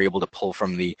VPA, you're able to pull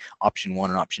from the option 1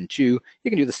 and option 2.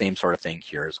 You can do the same sort of thing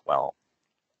here as well.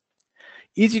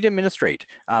 Easy to administrate.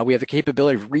 We have the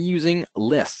capability of reusing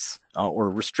lists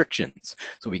or restrictions.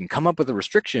 So we can come up with a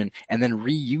restriction and then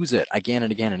reuse it again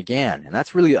and again and again. And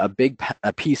that's really a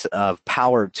piece of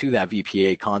power to that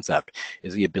VPA concept,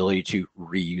 is the ability to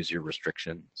reuse your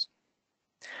restrictions.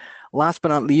 Last but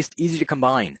not least, easy to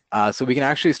combine. So we can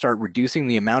actually start reducing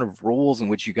the amount of roles in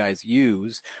which you guys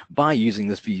use by using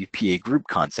this VPA group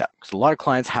concept. Because a lot of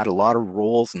clients had a lot of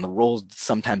roles, and the roles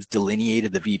sometimes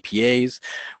delineated the VPAs,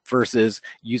 versus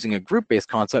using a group-based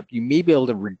concept, you may be able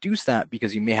to reduce that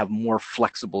because you may have more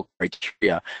flexible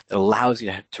criteria that allows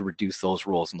you to reduce those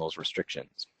roles and those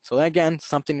restrictions. So again,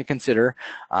 something to consider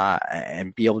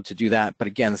and be able to do that. But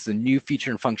again, this is a new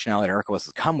feature and functionality ARCHIBUS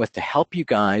has come with to help you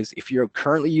guys. If you're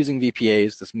currently using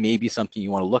VPAs, this may be something you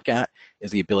want to look at,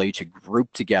 is the ability to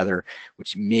group together,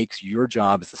 which makes your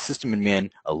job as a system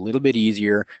admin a little bit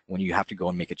easier when you have to go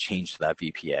and make a change to that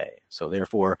VPA. So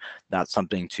therefore, that's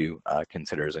something to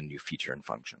consider as a new feature and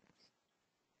function.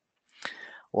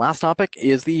 Last topic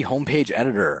is the homepage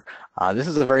editor. This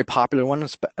is a very popular one,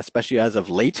 especially as of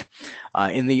late.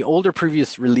 In the older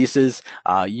previous releases,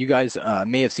 you guys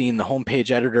may have seen the homepage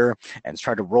editor and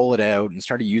tried to roll it out and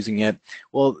started using it.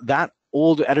 Well, that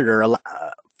old editor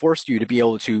forced you to be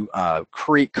able to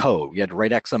create code. You had to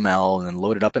write XML and then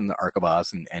load it up in the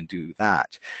ARCHIBUS and do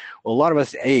that. Well, a lot of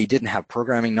us, A, didn't have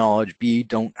programming knowledge, B,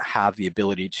 don't have the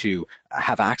ability to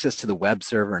have access to the web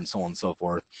server and so on and so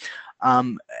forth.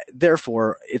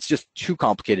 Therefore, it's just too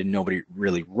complicated. Nobody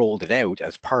really rolled it out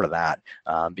as part of that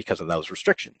because of those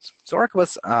restrictions. So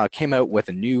ARCHIBUS came out with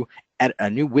a new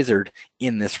wizard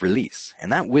in this release.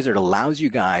 And that wizard allows you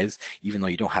guys, even though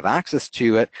you don't have access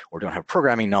to it or don't have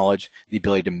programming knowledge, the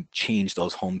ability to change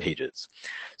those home pages.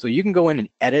 So you can go in and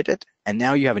edit it, and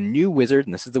now you have a new wizard,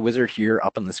 and this is the wizard here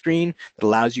up on the screen, that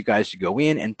allows you guys to go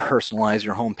in and personalize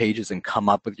your home pages and come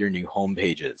up with your new home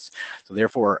pages. So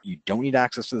therefore, you don't need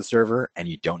access to the server and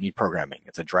you don't need programming.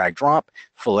 It's a drag drop,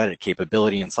 full edit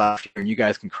capability inside here, and you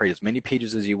guys can create as many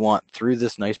pages as you want through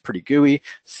this nice pretty GUI,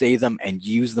 save them, and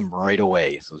use them right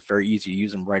away. So it's very easy to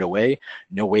use them right away.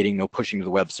 No waiting, no pushing to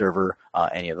the web server,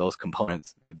 any of those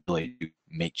components, the ability to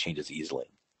make changes easily.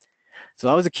 So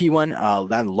that was a key one.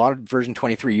 That a lot of version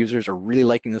 23 users are really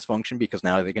liking this function because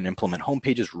now they can implement home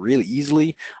pages really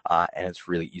easily, and it's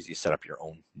really easy to set up your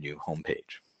own new home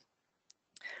page.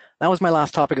 That was my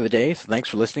last topic of the day, so thanks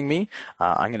for listening to me.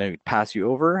 I'm going to pass you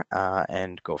over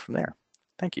and go from there.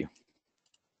 Thank you.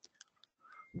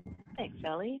 Thanks,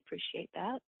 Ellie. Appreciate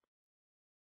that.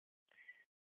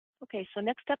 Okay, so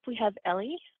next up we have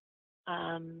Ellie.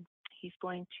 He's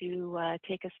going to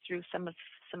take us through some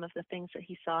of the things that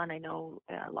he saw, and I know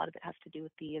a lot of it has to do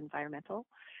with the environmental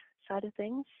side of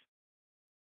things.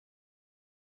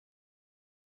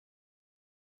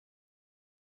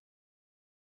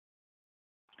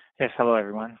 Yes, hello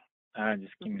everyone.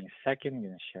 Just give me a second. I'm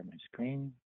going to share my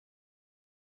screen.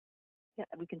 Yeah,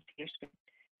 we can see your screen.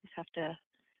 Just have to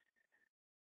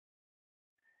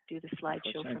do the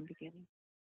slideshow from the beginning.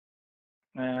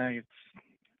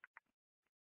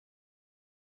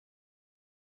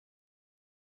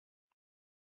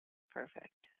 Perfect.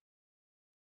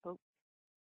 Oh.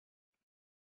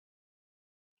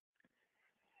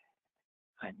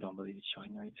 I don't believe it's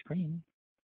showing the right screen.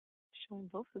 Showing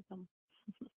both of them.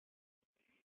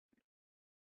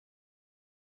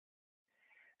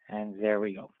 And there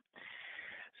we go.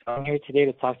 So I'm here today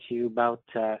to talk to you about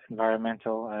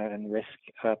environmental and risk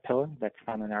pillar that's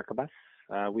found in ARCHIBUS.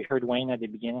 We heard Wayne at the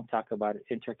beginning talk about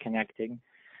interconnecting,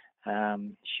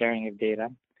 sharing of data,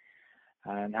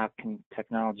 and how can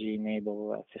technology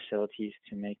enable facilities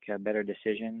to make a better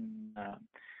decision.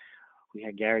 We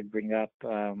had Garrett bring up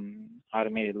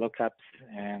automated lookups,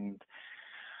 and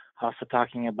also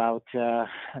talking about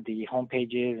the home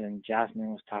pages, and Jasmine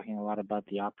was talking a lot about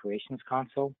the operations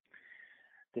console.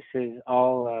 This is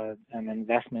all an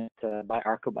investment by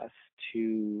ARCHIBUS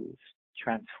to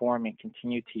transform and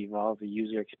continue to evolve the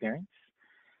user experience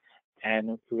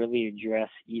and really address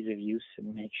ease of use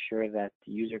and make sure that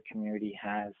the user community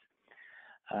has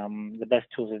the best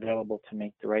tools available to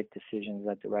make the right decisions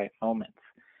at the right moment.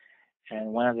 And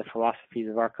one of the philosophies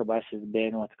of ARCHIBUS has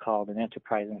been what's called an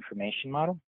enterprise information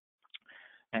model.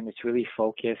 And it's really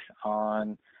focused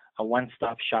on a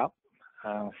one-stop shop.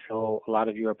 So a lot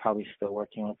of you are probably still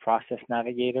working with Process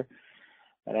Navigator,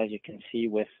 but as you can see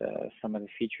with some of the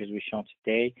features we've shown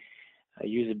today,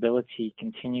 usability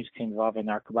continues to evolve in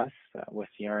ARCHIBUS with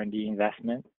the R&D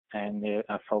investment and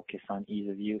a focus on ease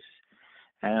of use.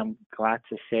 And I'm glad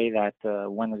to say that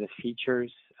one of the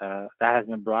features that has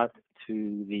been brought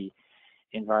to the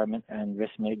environment and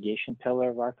risk mitigation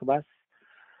pillar of ARCHIBUS.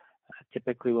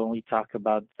 Typically, when we talk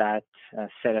about that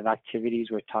set of activities,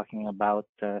 we're talking about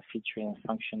featuring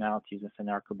functionalities within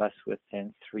ARCHIBUS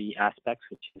within three aspects,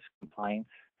 which is compliance,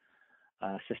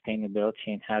 sustainability,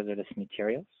 and hazardous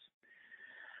materials.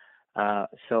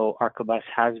 So ARCHIBUS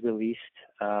has released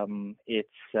its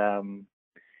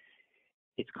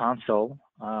its console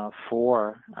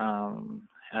for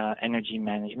energy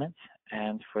management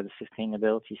and for the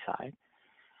sustainability side.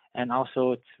 And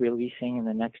also it's releasing in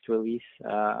the next release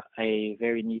a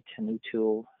very neat new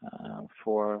tool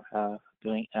for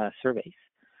doing surveys,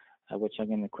 which I'm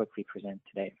going to quickly present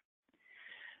today.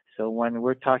 So when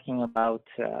we're talking about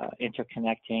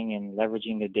interconnecting and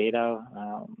leveraging the data,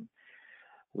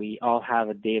 we all have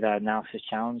a data analysis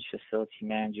challenge. Facility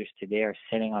managers today are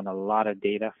sitting on a lot of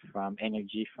data from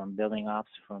energy, from building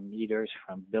ops, from meters,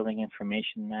 from building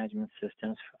information management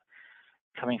systems,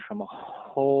 coming from a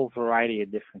whole variety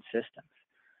of different systems.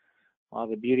 Well,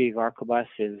 the beauty of ARCHIBUS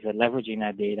is leveraging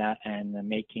that data and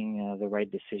making the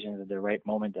right decisions at the right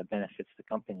moment that benefits the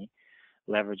company,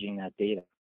 leveraging that data.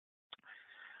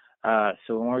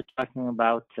 So when we're talking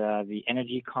about the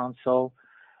energy console,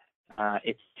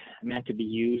 it's meant to be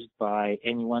used by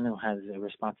anyone who has a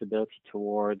responsibility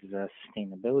towards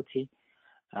sustainability,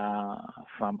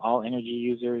 from all energy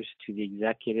users to the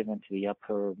executive and to the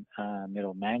upper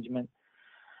middle management.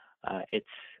 It's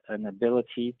an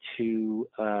ability to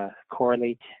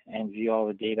correlate and view all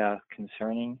the data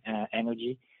concerning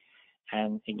energy,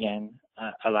 and again,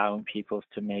 allowing people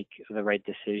to make the right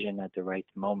decision at the right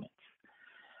moment,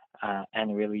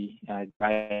 and really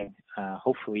driving,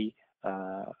 hopefully,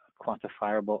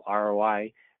 quantifiable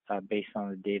ROI based on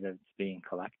the data that's being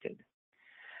collected.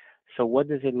 So what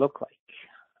does it look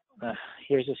like?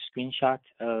 Here's a screenshot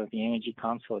of the energy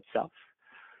console itself.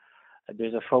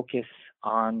 There's a focus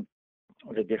on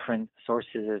the different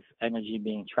sources of energy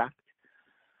being tracked.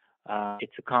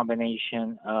 It's a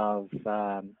combination of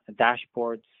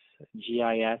dashboards,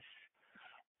 GIS,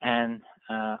 and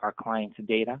our client's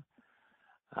data.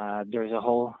 There's a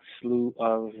whole slew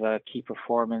of key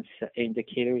performance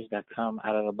indicators that come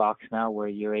out of the box now, where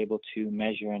you're able to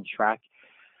measure and track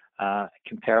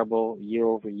comparable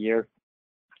year-over-year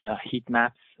heat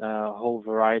maps, a whole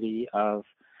variety of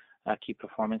key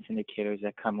performance indicators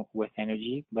that come with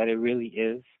energy, but it really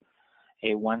is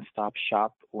a one-stop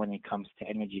shop when it comes to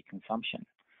energy consumption.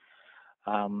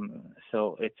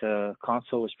 So it's a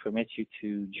console which permits you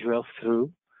to drill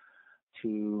through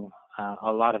to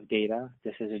a lot of data.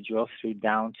 This is a drill through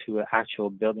down to an actual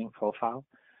building profile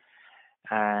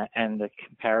and the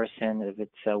comparison of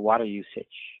its water usage.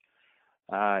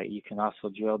 You can also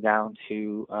drill down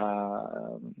to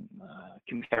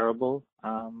comparable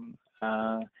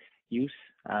use.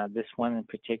 This one in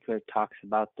particular talks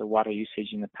about the water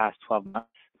usage in the past 12 months.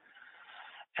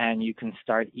 And you can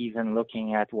start even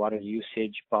looking at water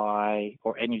usage by,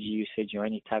 or energy usage, or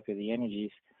any type of the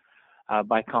energies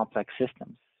by complex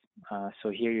systems. So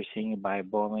here you're seeing it by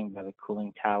boiling, by the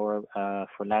cooling tower,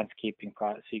 for landscaping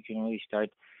products. So you can really start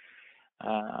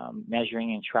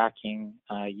measuring and tracking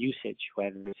usage,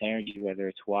 whether it's energy, whether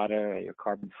it's water, your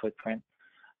carbon footprint,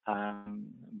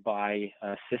 by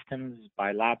systems,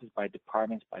 by labs, by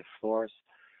departments, by floors.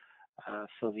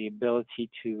 So the ability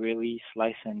to really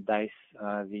slice and dice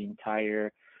the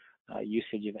entire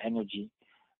usage of energy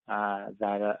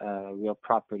that a real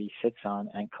property sits on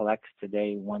and collects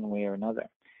today one way or another.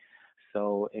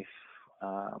 So if,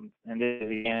 and this is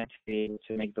again to be able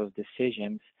to make those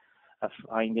decisions of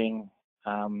finding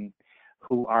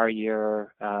who are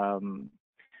your,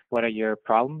 what are your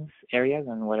problems areas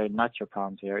and what are not your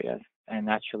problems areas. And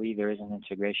naturally there is an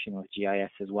integration with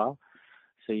GIS as well.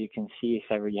 So you can see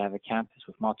if ever you have a campus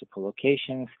with multiple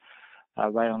locations,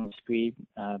 right on the screen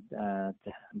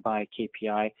by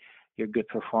KPI, your good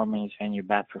performers and your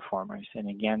bad performers. And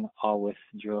again, all with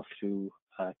drill through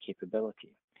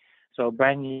capability. So a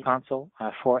brand new console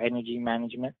for energy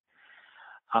management.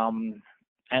 And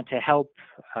to help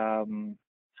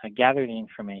gather the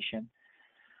information,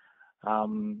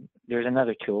 there's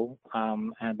another tool,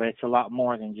 but it's a lot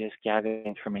more than just gathering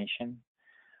information.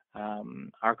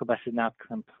 ARCHIBUS has now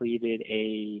completed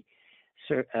a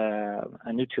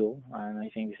new tool, and I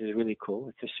think this is really cool.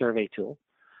 It's a survey tool,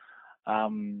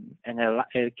 and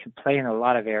it can play in a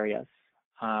lot of areas,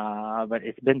 but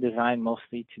it's been designed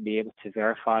mostly to be able to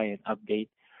verify and update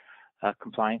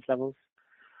compliance levels.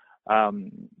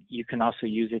 You can also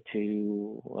use it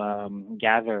to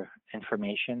gather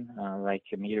information like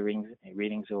meter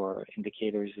readings or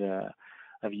indicators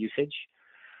of usage.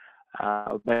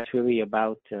 But it's really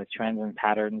about trends and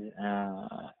patterns.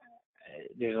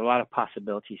 There's a lot of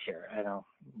possibilities here. I know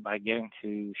by getting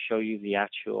to show you the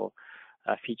actual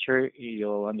feature,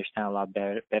 you'll understand a lot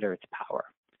better its power.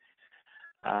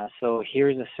 So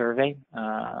here's a survey,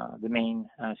 the main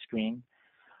screen.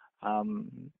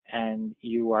 And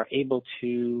you are able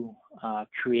to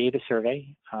create a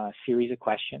survey, a series of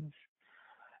questions,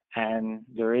 and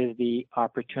there is the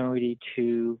opportunity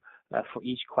to, for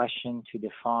each question, to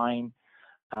define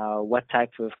what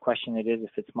type of question it is,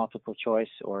 if it's multiple choice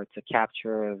or it's a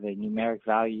capture of a numeric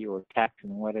value or text,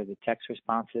 and what are the text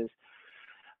responses.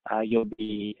 You'll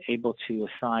be able to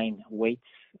assign weights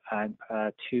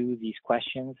to these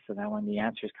questions, so that when the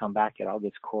answers come back, it all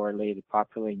gets correlated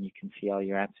properly, and you can see all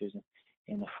your answers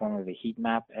in the form of a heat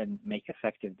map and make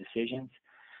effective decisions.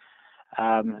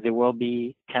 There will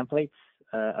be templates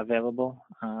available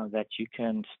that you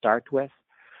can start with,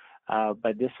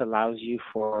 but this allows you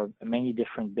for many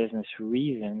different business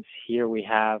reasons. Here we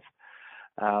have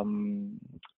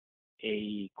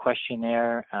a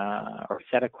questionnaire or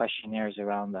set of questionnaires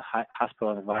around the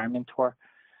hospital environment tour.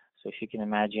 So if you can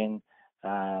imagine,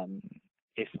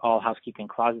 if all housekeeping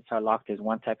closets are locked is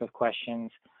one type of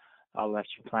questions, all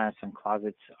lecture planets and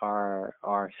closets are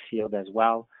sealed as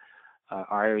well.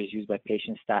 Are areas used by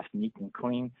patient staff neat and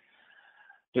clean?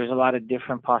 There's a lot of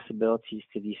different possibilities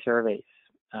to these surveys.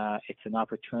 It's an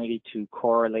opportunity to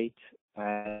correlate,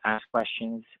 ask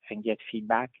questions, and get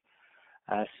feedback.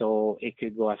 So it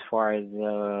could go as far as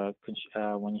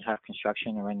when you have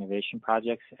construction or renovation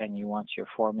projects and you want your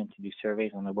foreman to do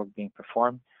surveys on the work being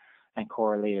performed and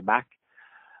correlate it back.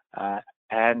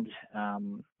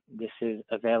 This is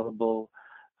available.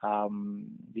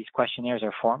 These questionnaires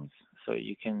are forms, so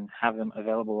you can have them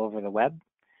available over the web.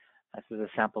 This is a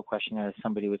sample questionnaire that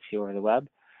somebody would see over the web.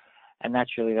 And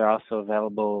naturally, they're also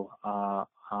available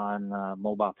on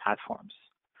mobile platforms.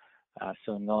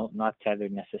 So not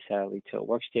tethered necessarily to a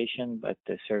workstation, but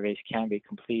the surveys can be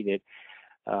completed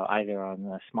either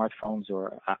on smartphones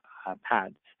or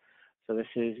pads. So this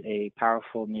is a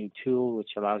powerful new tool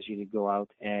which allows you to go out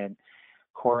and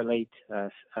correlate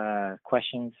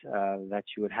questions that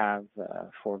you would have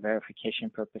for verification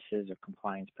purposes or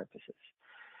compliance purposes.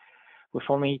 With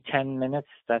only 10 minutes,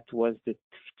 that was the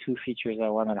two features I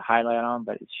wanted to highlight on,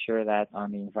 but it's sure that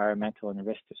on the environmental and the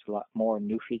risk, there's a lot more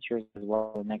new features as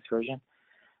well in the next version.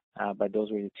 But those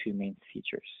were the two main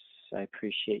features. I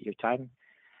appreciate your time,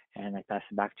 and I pass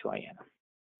it back to Ayana.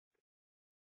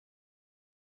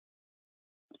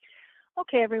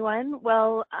 Okay, everyone.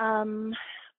 Well,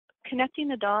 connecting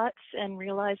the dots and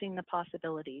realizing the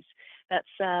possibilities.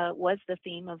 That's was the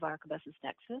theme of ARCHIBUS's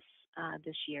Nexus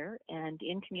this year. And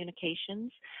in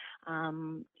communications,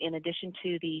 in addition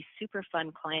to the super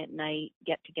fun client night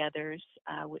get-togethers,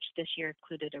 which this year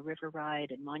included a river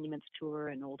ride and monuments tour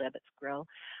and Old Ebbitt's Grill,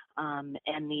 and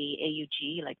the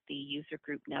AUG, like the user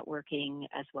group networking,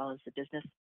 as well as the business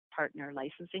partner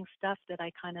licensing stuff that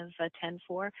I kind of attend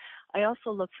for. I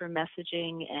also look for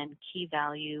messaging and key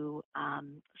value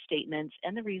statements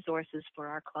and the resources for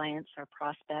our clients, our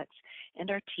prospects, and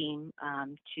our team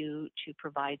to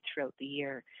provide throughout the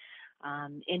year.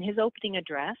 In his opening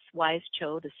address, Wise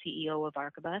Cho, the CEO of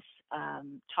ARCHIBUS,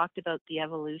 talked about the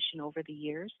evolution over the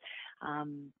years,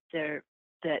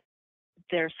 that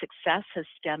their success has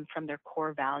stemmed from their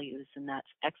core values, and that's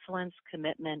excellence,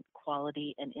 commitment,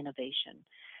 quality, and innovation.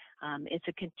 It's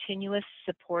a continuous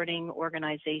supporting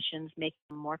organizations, making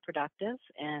them more productive,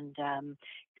 and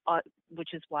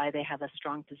which is why they have a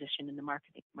strong position in the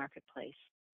marketplace.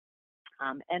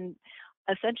 And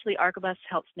essentially, ARCHIBUS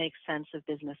helps make sense of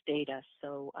business data,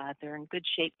 so they're in good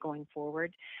shape going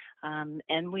forward. And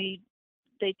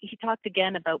he talked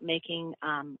again about making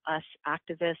us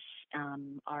activists,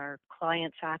 our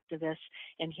clients activists,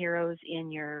 and heroes in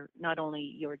not only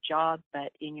your job,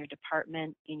 but in your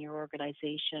department, in your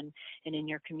organization, and in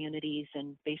your communities,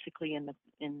 and basically in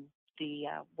the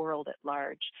world at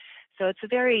large. So it's a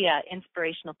very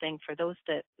inspirational thing for those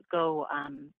that go.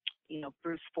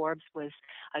 Bruce Forbes was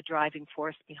a driving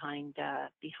force behind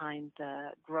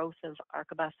the growth of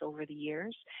ARCHIBUS over the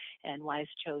years, and Wise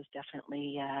Cho's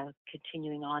definitely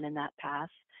continuing on in that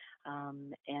path.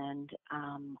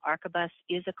 ARCHIBUS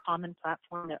is a common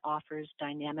platform that offers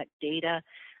dynamic data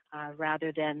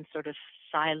rather than sort of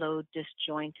siloed,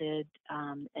 disjointed,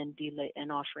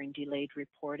 and offering delayed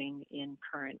reporting in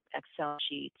current Excel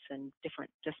sheets and different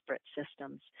disparate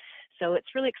systems. So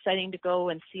it's really exciting to go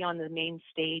and see on the main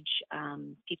stage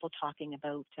people talking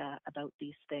about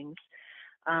these things.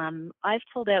 I've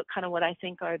pulled out kind of what I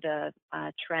think are the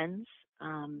trends,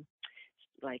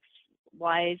 like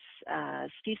Wise,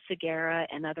 Steve Segura,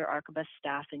 and other ARCHIBUS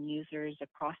staff and users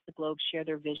across the globe share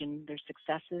their vision, their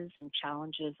successes and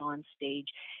challenges on stage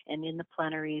and in the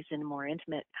plenaries and more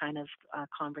intimate kind of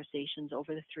conversations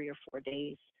over the 3 or 4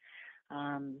 days.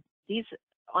 These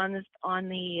on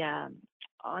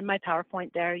my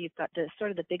PowerPoint there, you've got the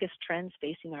sort of the biggest trends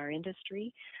facing our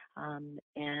industry, and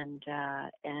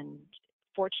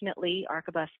Fortunately,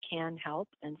 ARCHIBUS can help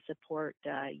and support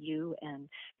you and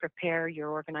prepare your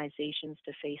organizations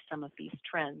to face some of these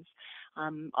trends.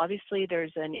 Obviously,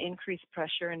 there's an increased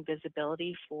pressure and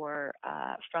visibility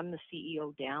from the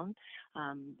CEO down.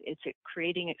 It's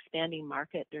creating expanding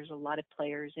market. There's a lot of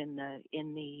players in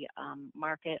the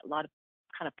market, a lot of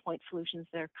kind of point solutions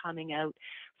that are coming out.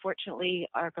 Fortunately,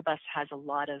 ARCHIBUS has a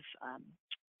lot of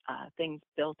things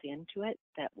built into it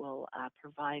that will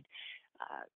provide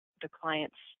the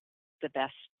clients the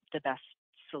best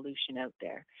solution out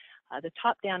there. The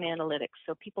top-down analytics,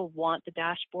 so people want the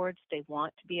dashboards, they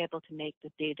want to be able to make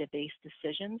the database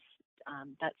decisions.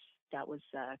 That was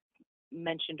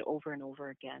mentioned over and over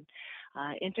again.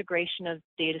 Integration of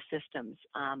data systems.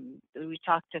 We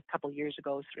talked a couple years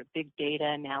ago, sort of big data,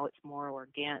 and now it's more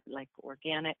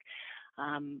organic.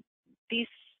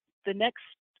 The next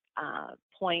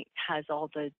point has all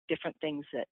the different things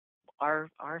that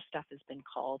our stuff has been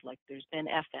called, like there's been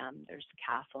FM, there's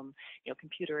CAFM,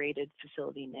 computer-aided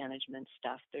facility management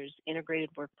stuff, there's integrated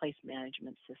workplace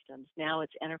management systems. Now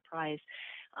it's enterprise,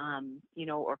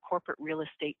 or corporate real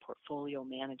estate portfolio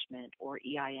management, or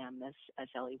EIM, as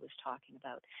Ellie was talking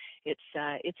about.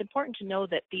 It's important to know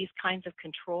that these kinds of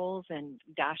controls and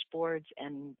dashboards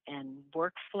and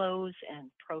workflows and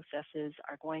processes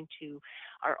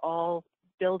are all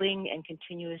building and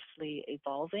continuously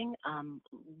evolving.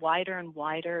 Wider and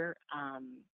wider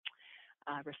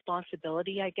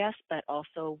responsibility, I guess, but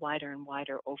also wider and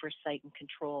wider oversight and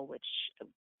control, which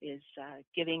is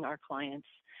giving our clients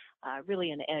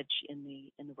really an edge in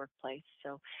the workplace.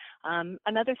 So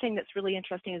another thing that's really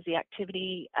interesting is the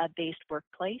activity-based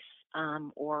workplace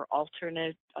or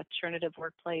alternative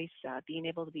workplace, being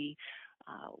able to be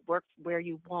work where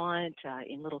you want,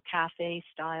 in little cafe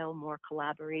style, more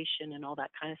collaboration and all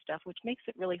that kind of stuff, which makes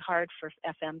it really hard for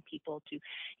FM people to,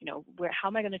 how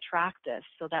am I going to track this?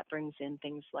 So that brings in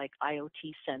things like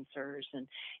IoT sensors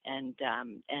and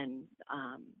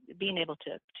being able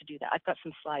to do that. I've got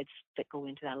some slides that go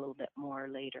into that a little bit more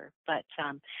later. But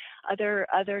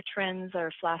other trends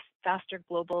are faster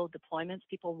global deployments.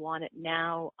 People want it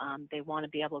now. They want to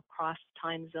be able to cross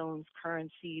time zones,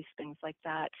 currencies, things like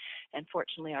that. And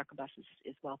fortunately, ARCHIBUS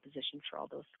is well positioned for all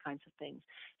those kinds of things.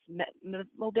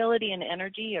 Mobility and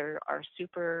energy are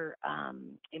super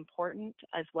important,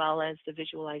 as well as the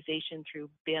visualization through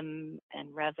BIM and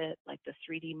Revit, like the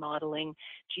 3D modeling,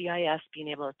 GIS, being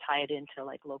able to tie it into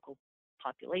like local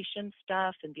population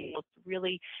stuff and be able to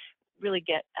really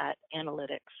get at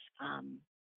analytics.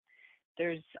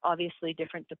 There's obviously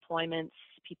different deployments.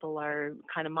 People are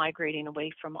kind of migrating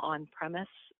away from on-premise,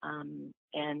 and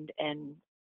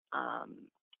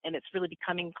it's really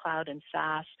becoming cloud and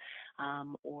SaaS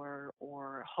or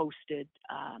hosted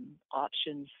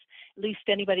options. At least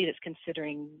anybody that's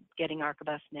considering getting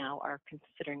ARCHIBUS now are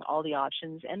considering all the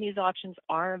options, and these options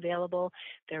are available.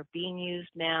 They're being used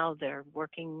now. They're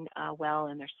working well,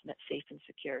 and they're safe and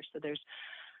secure. So there's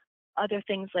other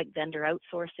things like vendor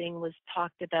outsourcing was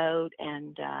talked about,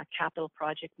 and capital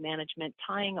project management,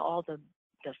 tying all the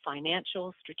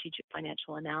strategic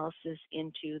financial analysis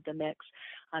into the mix.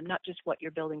 Not just what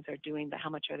your buildings are doing, but how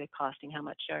much are they costing? How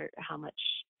much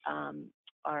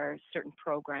are certain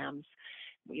programs?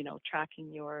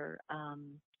 Tracking your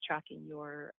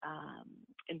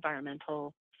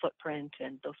environmental footprint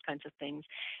and those kinds of things.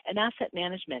 And asset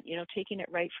management, taking it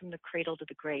right from the cradle to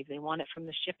the grave. They want it from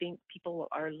the shipping. People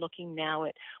are looking now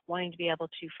at wanting to be able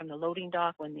to, from the loading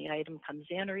dock when the item comes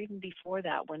in, or even before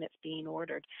that when it's being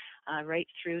ordered, right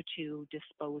through to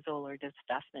disposal or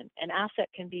divestment. An asset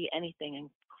can be anything,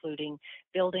 including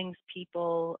buildings,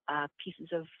 people, pieces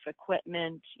of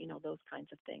equipment, those kinds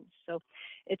of things. So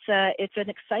it's an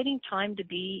exciting time to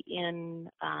be in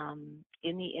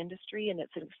the industry, and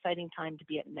it's an exciting time to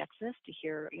be at NEXUS to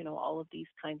hear, all of these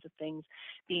kinds of things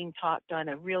being talked on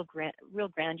a real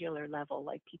granular level.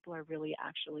 Like people are really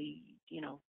actually,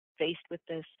 faced with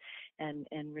this, and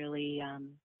really,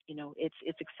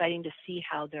 it's exciting to see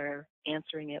how they're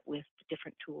answering it with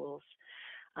different tools.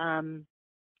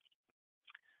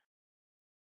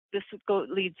 This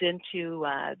leads into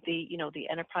the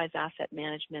enterprise asset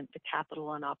management, the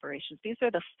capital and operations. These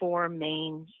are the four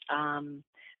main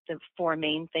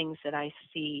things that I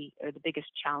see are the biggest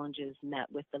challenges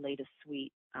met with the latest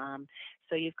suite.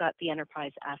 So you've got the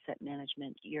enterprise asset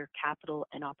management, your capital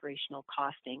and operational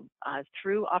costing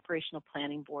through operational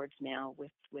planning boards now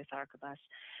with ARCHIBUS.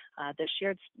 The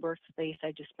shared workspace,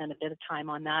 I just spent a bit of time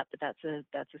on that, but that's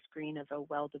a screen of a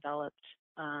well-developed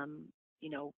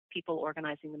people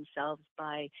organizing themselves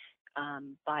by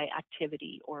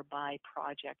activity or by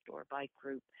project or by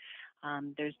group.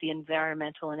 There's the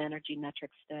environmental and energy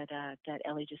metrics that that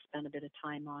Ellie just spent a bit of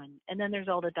time on, and then there's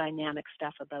all the dynamic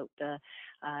stuff about the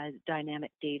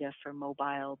dynamic data for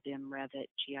mobile, BIM, Revit,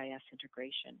 GIS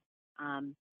integration.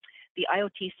 The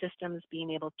IoT systems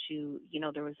being able to,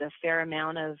 there was a fair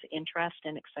amount of interest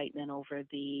and excitement over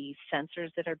the sensors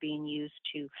that are being used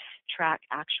to track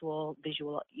actual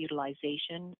visual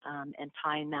utilization and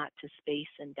tying that to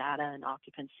space and data and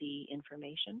occupancy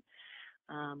information.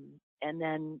 And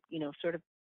then, sort of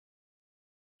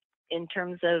in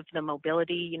terms of the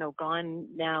mobility, gone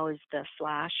now is the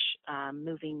Flash,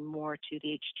 moving more to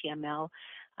the HTML,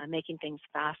 making things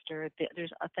faster.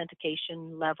 There's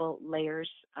authentication level layers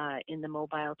in the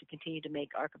mobile to continue to make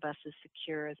ARCHIBUS as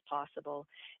secure as possible,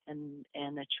 and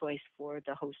a choice for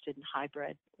the hosted and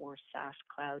hybrid or SaaS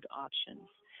cloud options.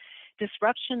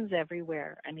 Disruptions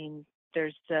everywhere. I mean,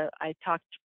 I talked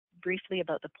briefly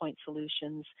about the point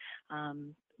solutions.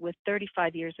 With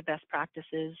 35 years of best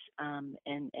practices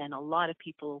and a lot of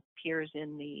peers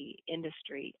in the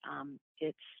industry,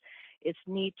 it's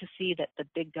neat to see that the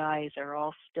big guys are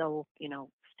all still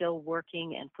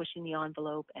working and pushing the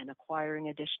envelope and acquiring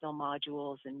additional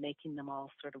modules and making them all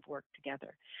sort of work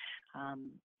together.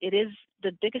 It is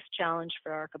the biggest challenge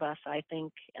for ARCHIBUS, I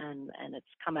think, and it's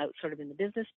come out sort of in the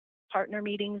business partner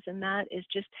meetings, and that is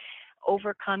just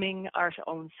overcoming our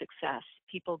own success.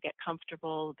 People get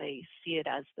comfortable, they see it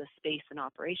as the space and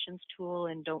operations tool,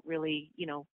 and don't really,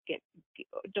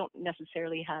 don't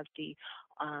necessarily have the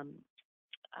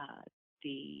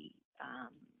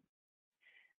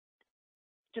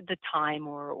time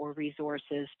or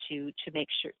resources to make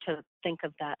sure to think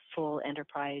of that full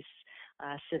enterprise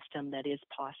system that is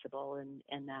possible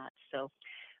and that. So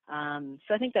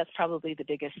I think that's probably the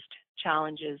biggest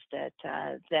challenges that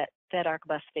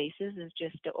ARCHIBUS faces, is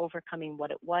just overcoming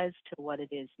what it was to what it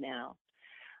is now.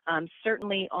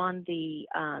 Certainly on the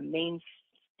main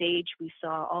stage, we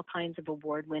saw all kinds of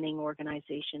award-winning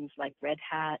organizations like Red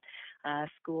Hat,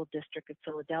 School District of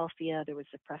Philadelphia. There was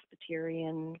the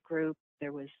Presbyterian group.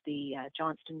 There was the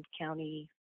Johnston County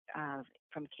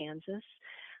from Kansas.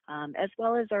 As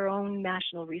well as our own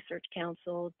National Research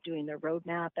Council doing their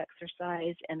roadmap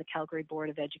exercise, and the Calgary Board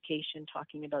of Education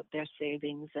talking about their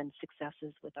savings and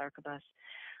successes with ARCHIBUS.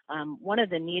 One of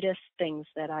the neatest things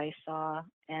that I saw,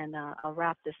 and I'll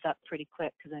wrap this up pretty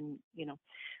quick because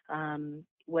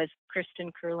was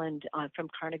Kristen Kurland from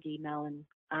Carnegie Mellon.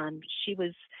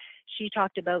 She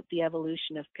talked about the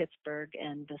evolution of Pittsburgh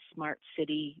and the smart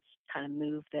city kind of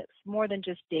move that's more than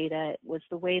just data. It was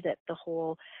the way that the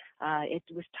whole, it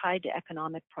was tied to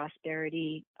economic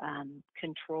prosperity,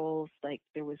 controls, like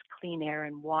there was clean air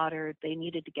and water. They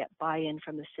needed to get buy-in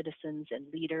from the citizens and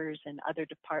leaders and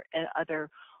other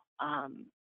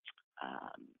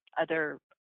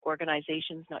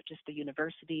organizations, not just the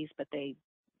universities, but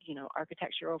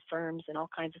architectural firms and all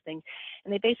kinds of things.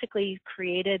 And they basically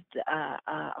created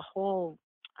a whole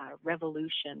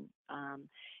revolution,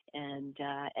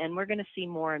 and we're going to see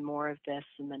more and more of this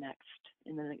in the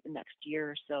next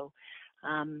year or so.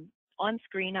 On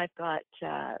screen, I've got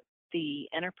the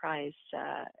enterprise,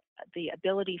 the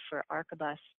ability for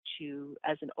ARCHIBUS to,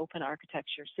 as an open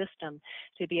architecture system,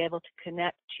 to be able to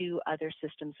connect to other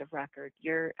systems of record,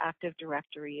 your Active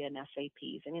Directory and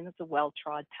SAPs. I mean, it's a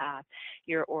well-trod path.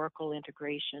 Your Oracle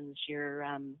integrations, your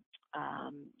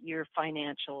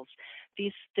financials.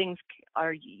 These things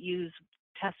use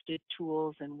tested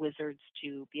tools and wizards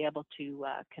to be able to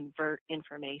convert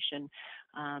information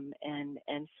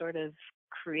and sort of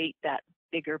create that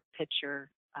bigger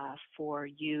picture for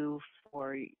you,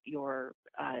 for your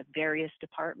various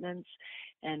departments,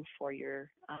 and for your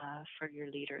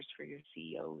leaders, for your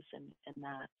CEOs, and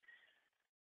that.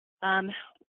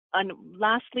 And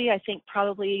lastly, I think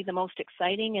probably the most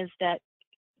exciting is that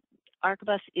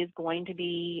ARCHIBUS is going to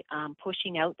be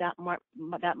pushing out that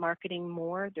marketing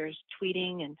more. There's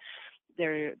tweeting, and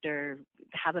they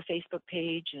have a Facebook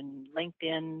page and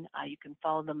LinkedIn. You can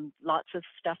follow them. Lots of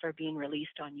stuff are being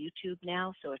released on YouTube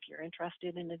now. So if you're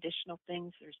interested in additional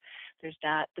things, there's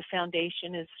that. The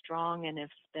foundation is strong and has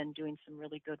been doing some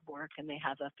really good work, and they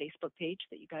have a Facebook page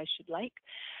that you guys should like.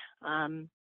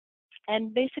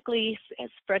 And basically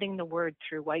spreading the word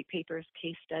through white papers,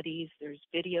 case studies. There's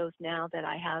videos now that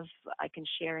I can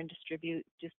share and distribute,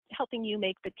 just helping you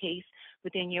make the case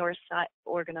within your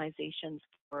organizations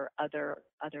for other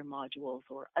modules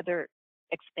or other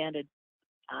expanded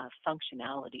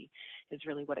functionality is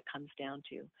really what it comes down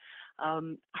to.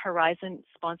 Horizon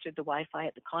sponsored the Wi-Fi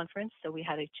at the conference, so we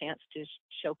had a chance to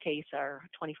showcase our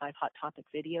 25 hot topic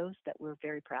videos that we're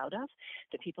very proud of,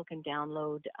 that people can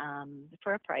download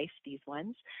for a price, these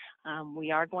ones.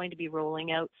 We are going to be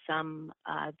rolling out some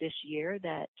this year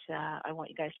that I want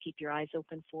you guys to keep your eyes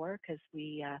open for, because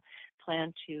we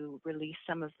plan to release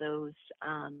some of those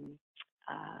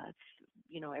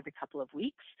every couple of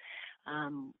weeks.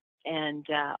 And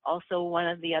also, one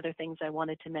of the other things I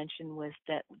wanted to mention was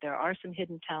that there are some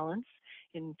hidden talents.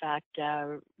 In fact,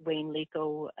 Wayne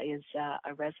Lico is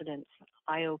a resident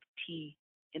IoT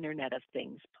Internet of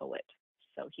Things poet.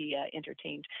 So he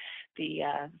entertained the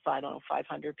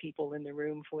 500 people in the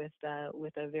room with a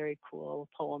very cool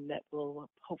poem that we'll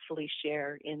hopefully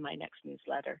share in my next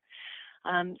newsletter.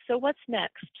 So what's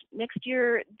next? Next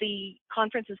year, the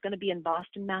conference is going to be in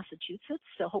Boston, Massachusetts.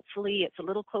 So hopefully it's a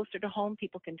little closer to home.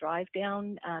 People can drive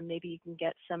down. Maybe you can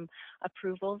get some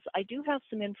approvals. I do have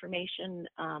some information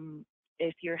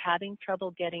if you're having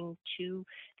trouble getting to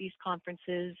these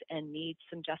conferences and need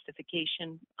some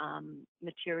justification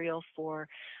material for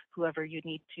whoever you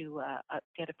need to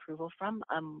get approval from.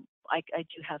 I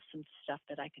do have some stuff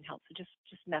that I can help. So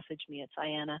just message me. It's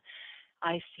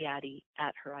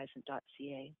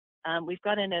iCiati@horizant.ca. We've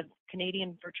got a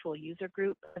Canadian virtual user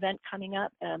group event coming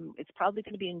up. It's probably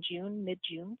going to be in June,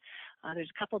 mid-June.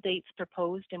 There's a couple dates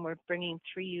proposed, and we're bringing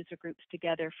 3 user groups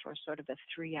together for sort of a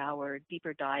 3-hour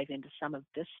deeper dive into some of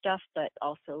this stuff, but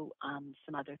also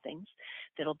some other things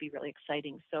that'll be really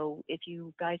exciting. So if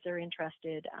you guys are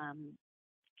interested,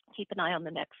 keep an eye on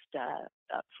the next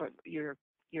for your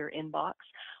inbox,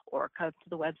 or come to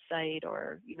the website,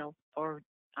 or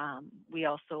we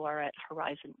also are at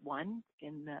Horizon 1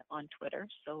 on Twitter,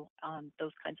 so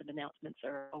those kinds of announcements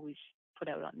are always put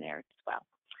out on there as well.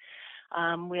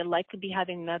 We'll likely be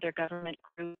having another government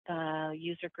group,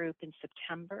 user group in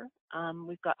September.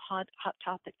 We've got hot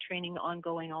topic training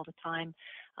ongoing all the time,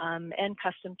 and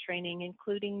custom training,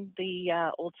 including the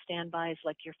old standbys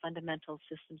like your fundamental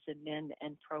systems admin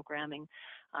and programming,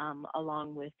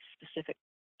 along with specific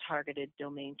targeted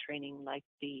domain training like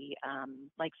the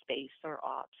like space or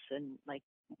ops, and like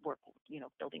work,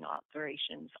 building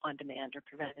operations on demand or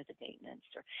preventative maintenance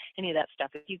or any of that stuff.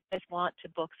 If you guys want to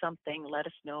book something, let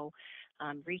us know.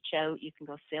 Reach out. You can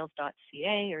go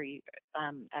sales.ca or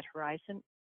at Horizon,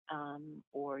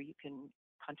 or you can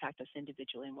contact us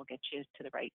individually, and we'll get you to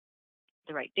the right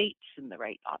dates and the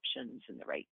right options and the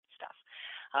right stuff.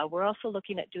 We're also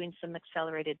looking at doing some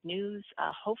accelerated news.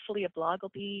 Hopefully a blog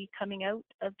will be coming out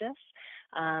of this,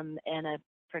 and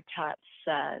perhaps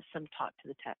some Talk to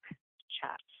the Tech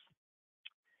chats.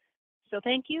 So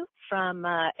thank you from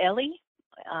Ellie,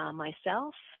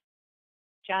 myself,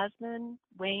 Jasmine,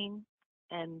 Wayne,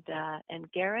 and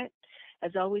Garrett.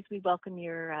 As always, we welcome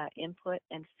your input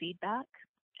and feedback.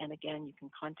 And again, you can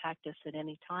contact us at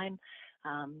any time.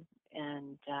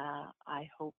 And I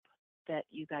hope that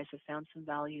you guys have found some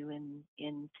value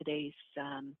in today's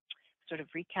sort of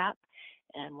recap,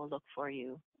 and we'll look for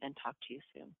you and talk to you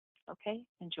soon. Okay,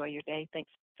 enjoy your day.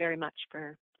 Thanks very much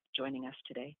for joining us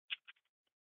today.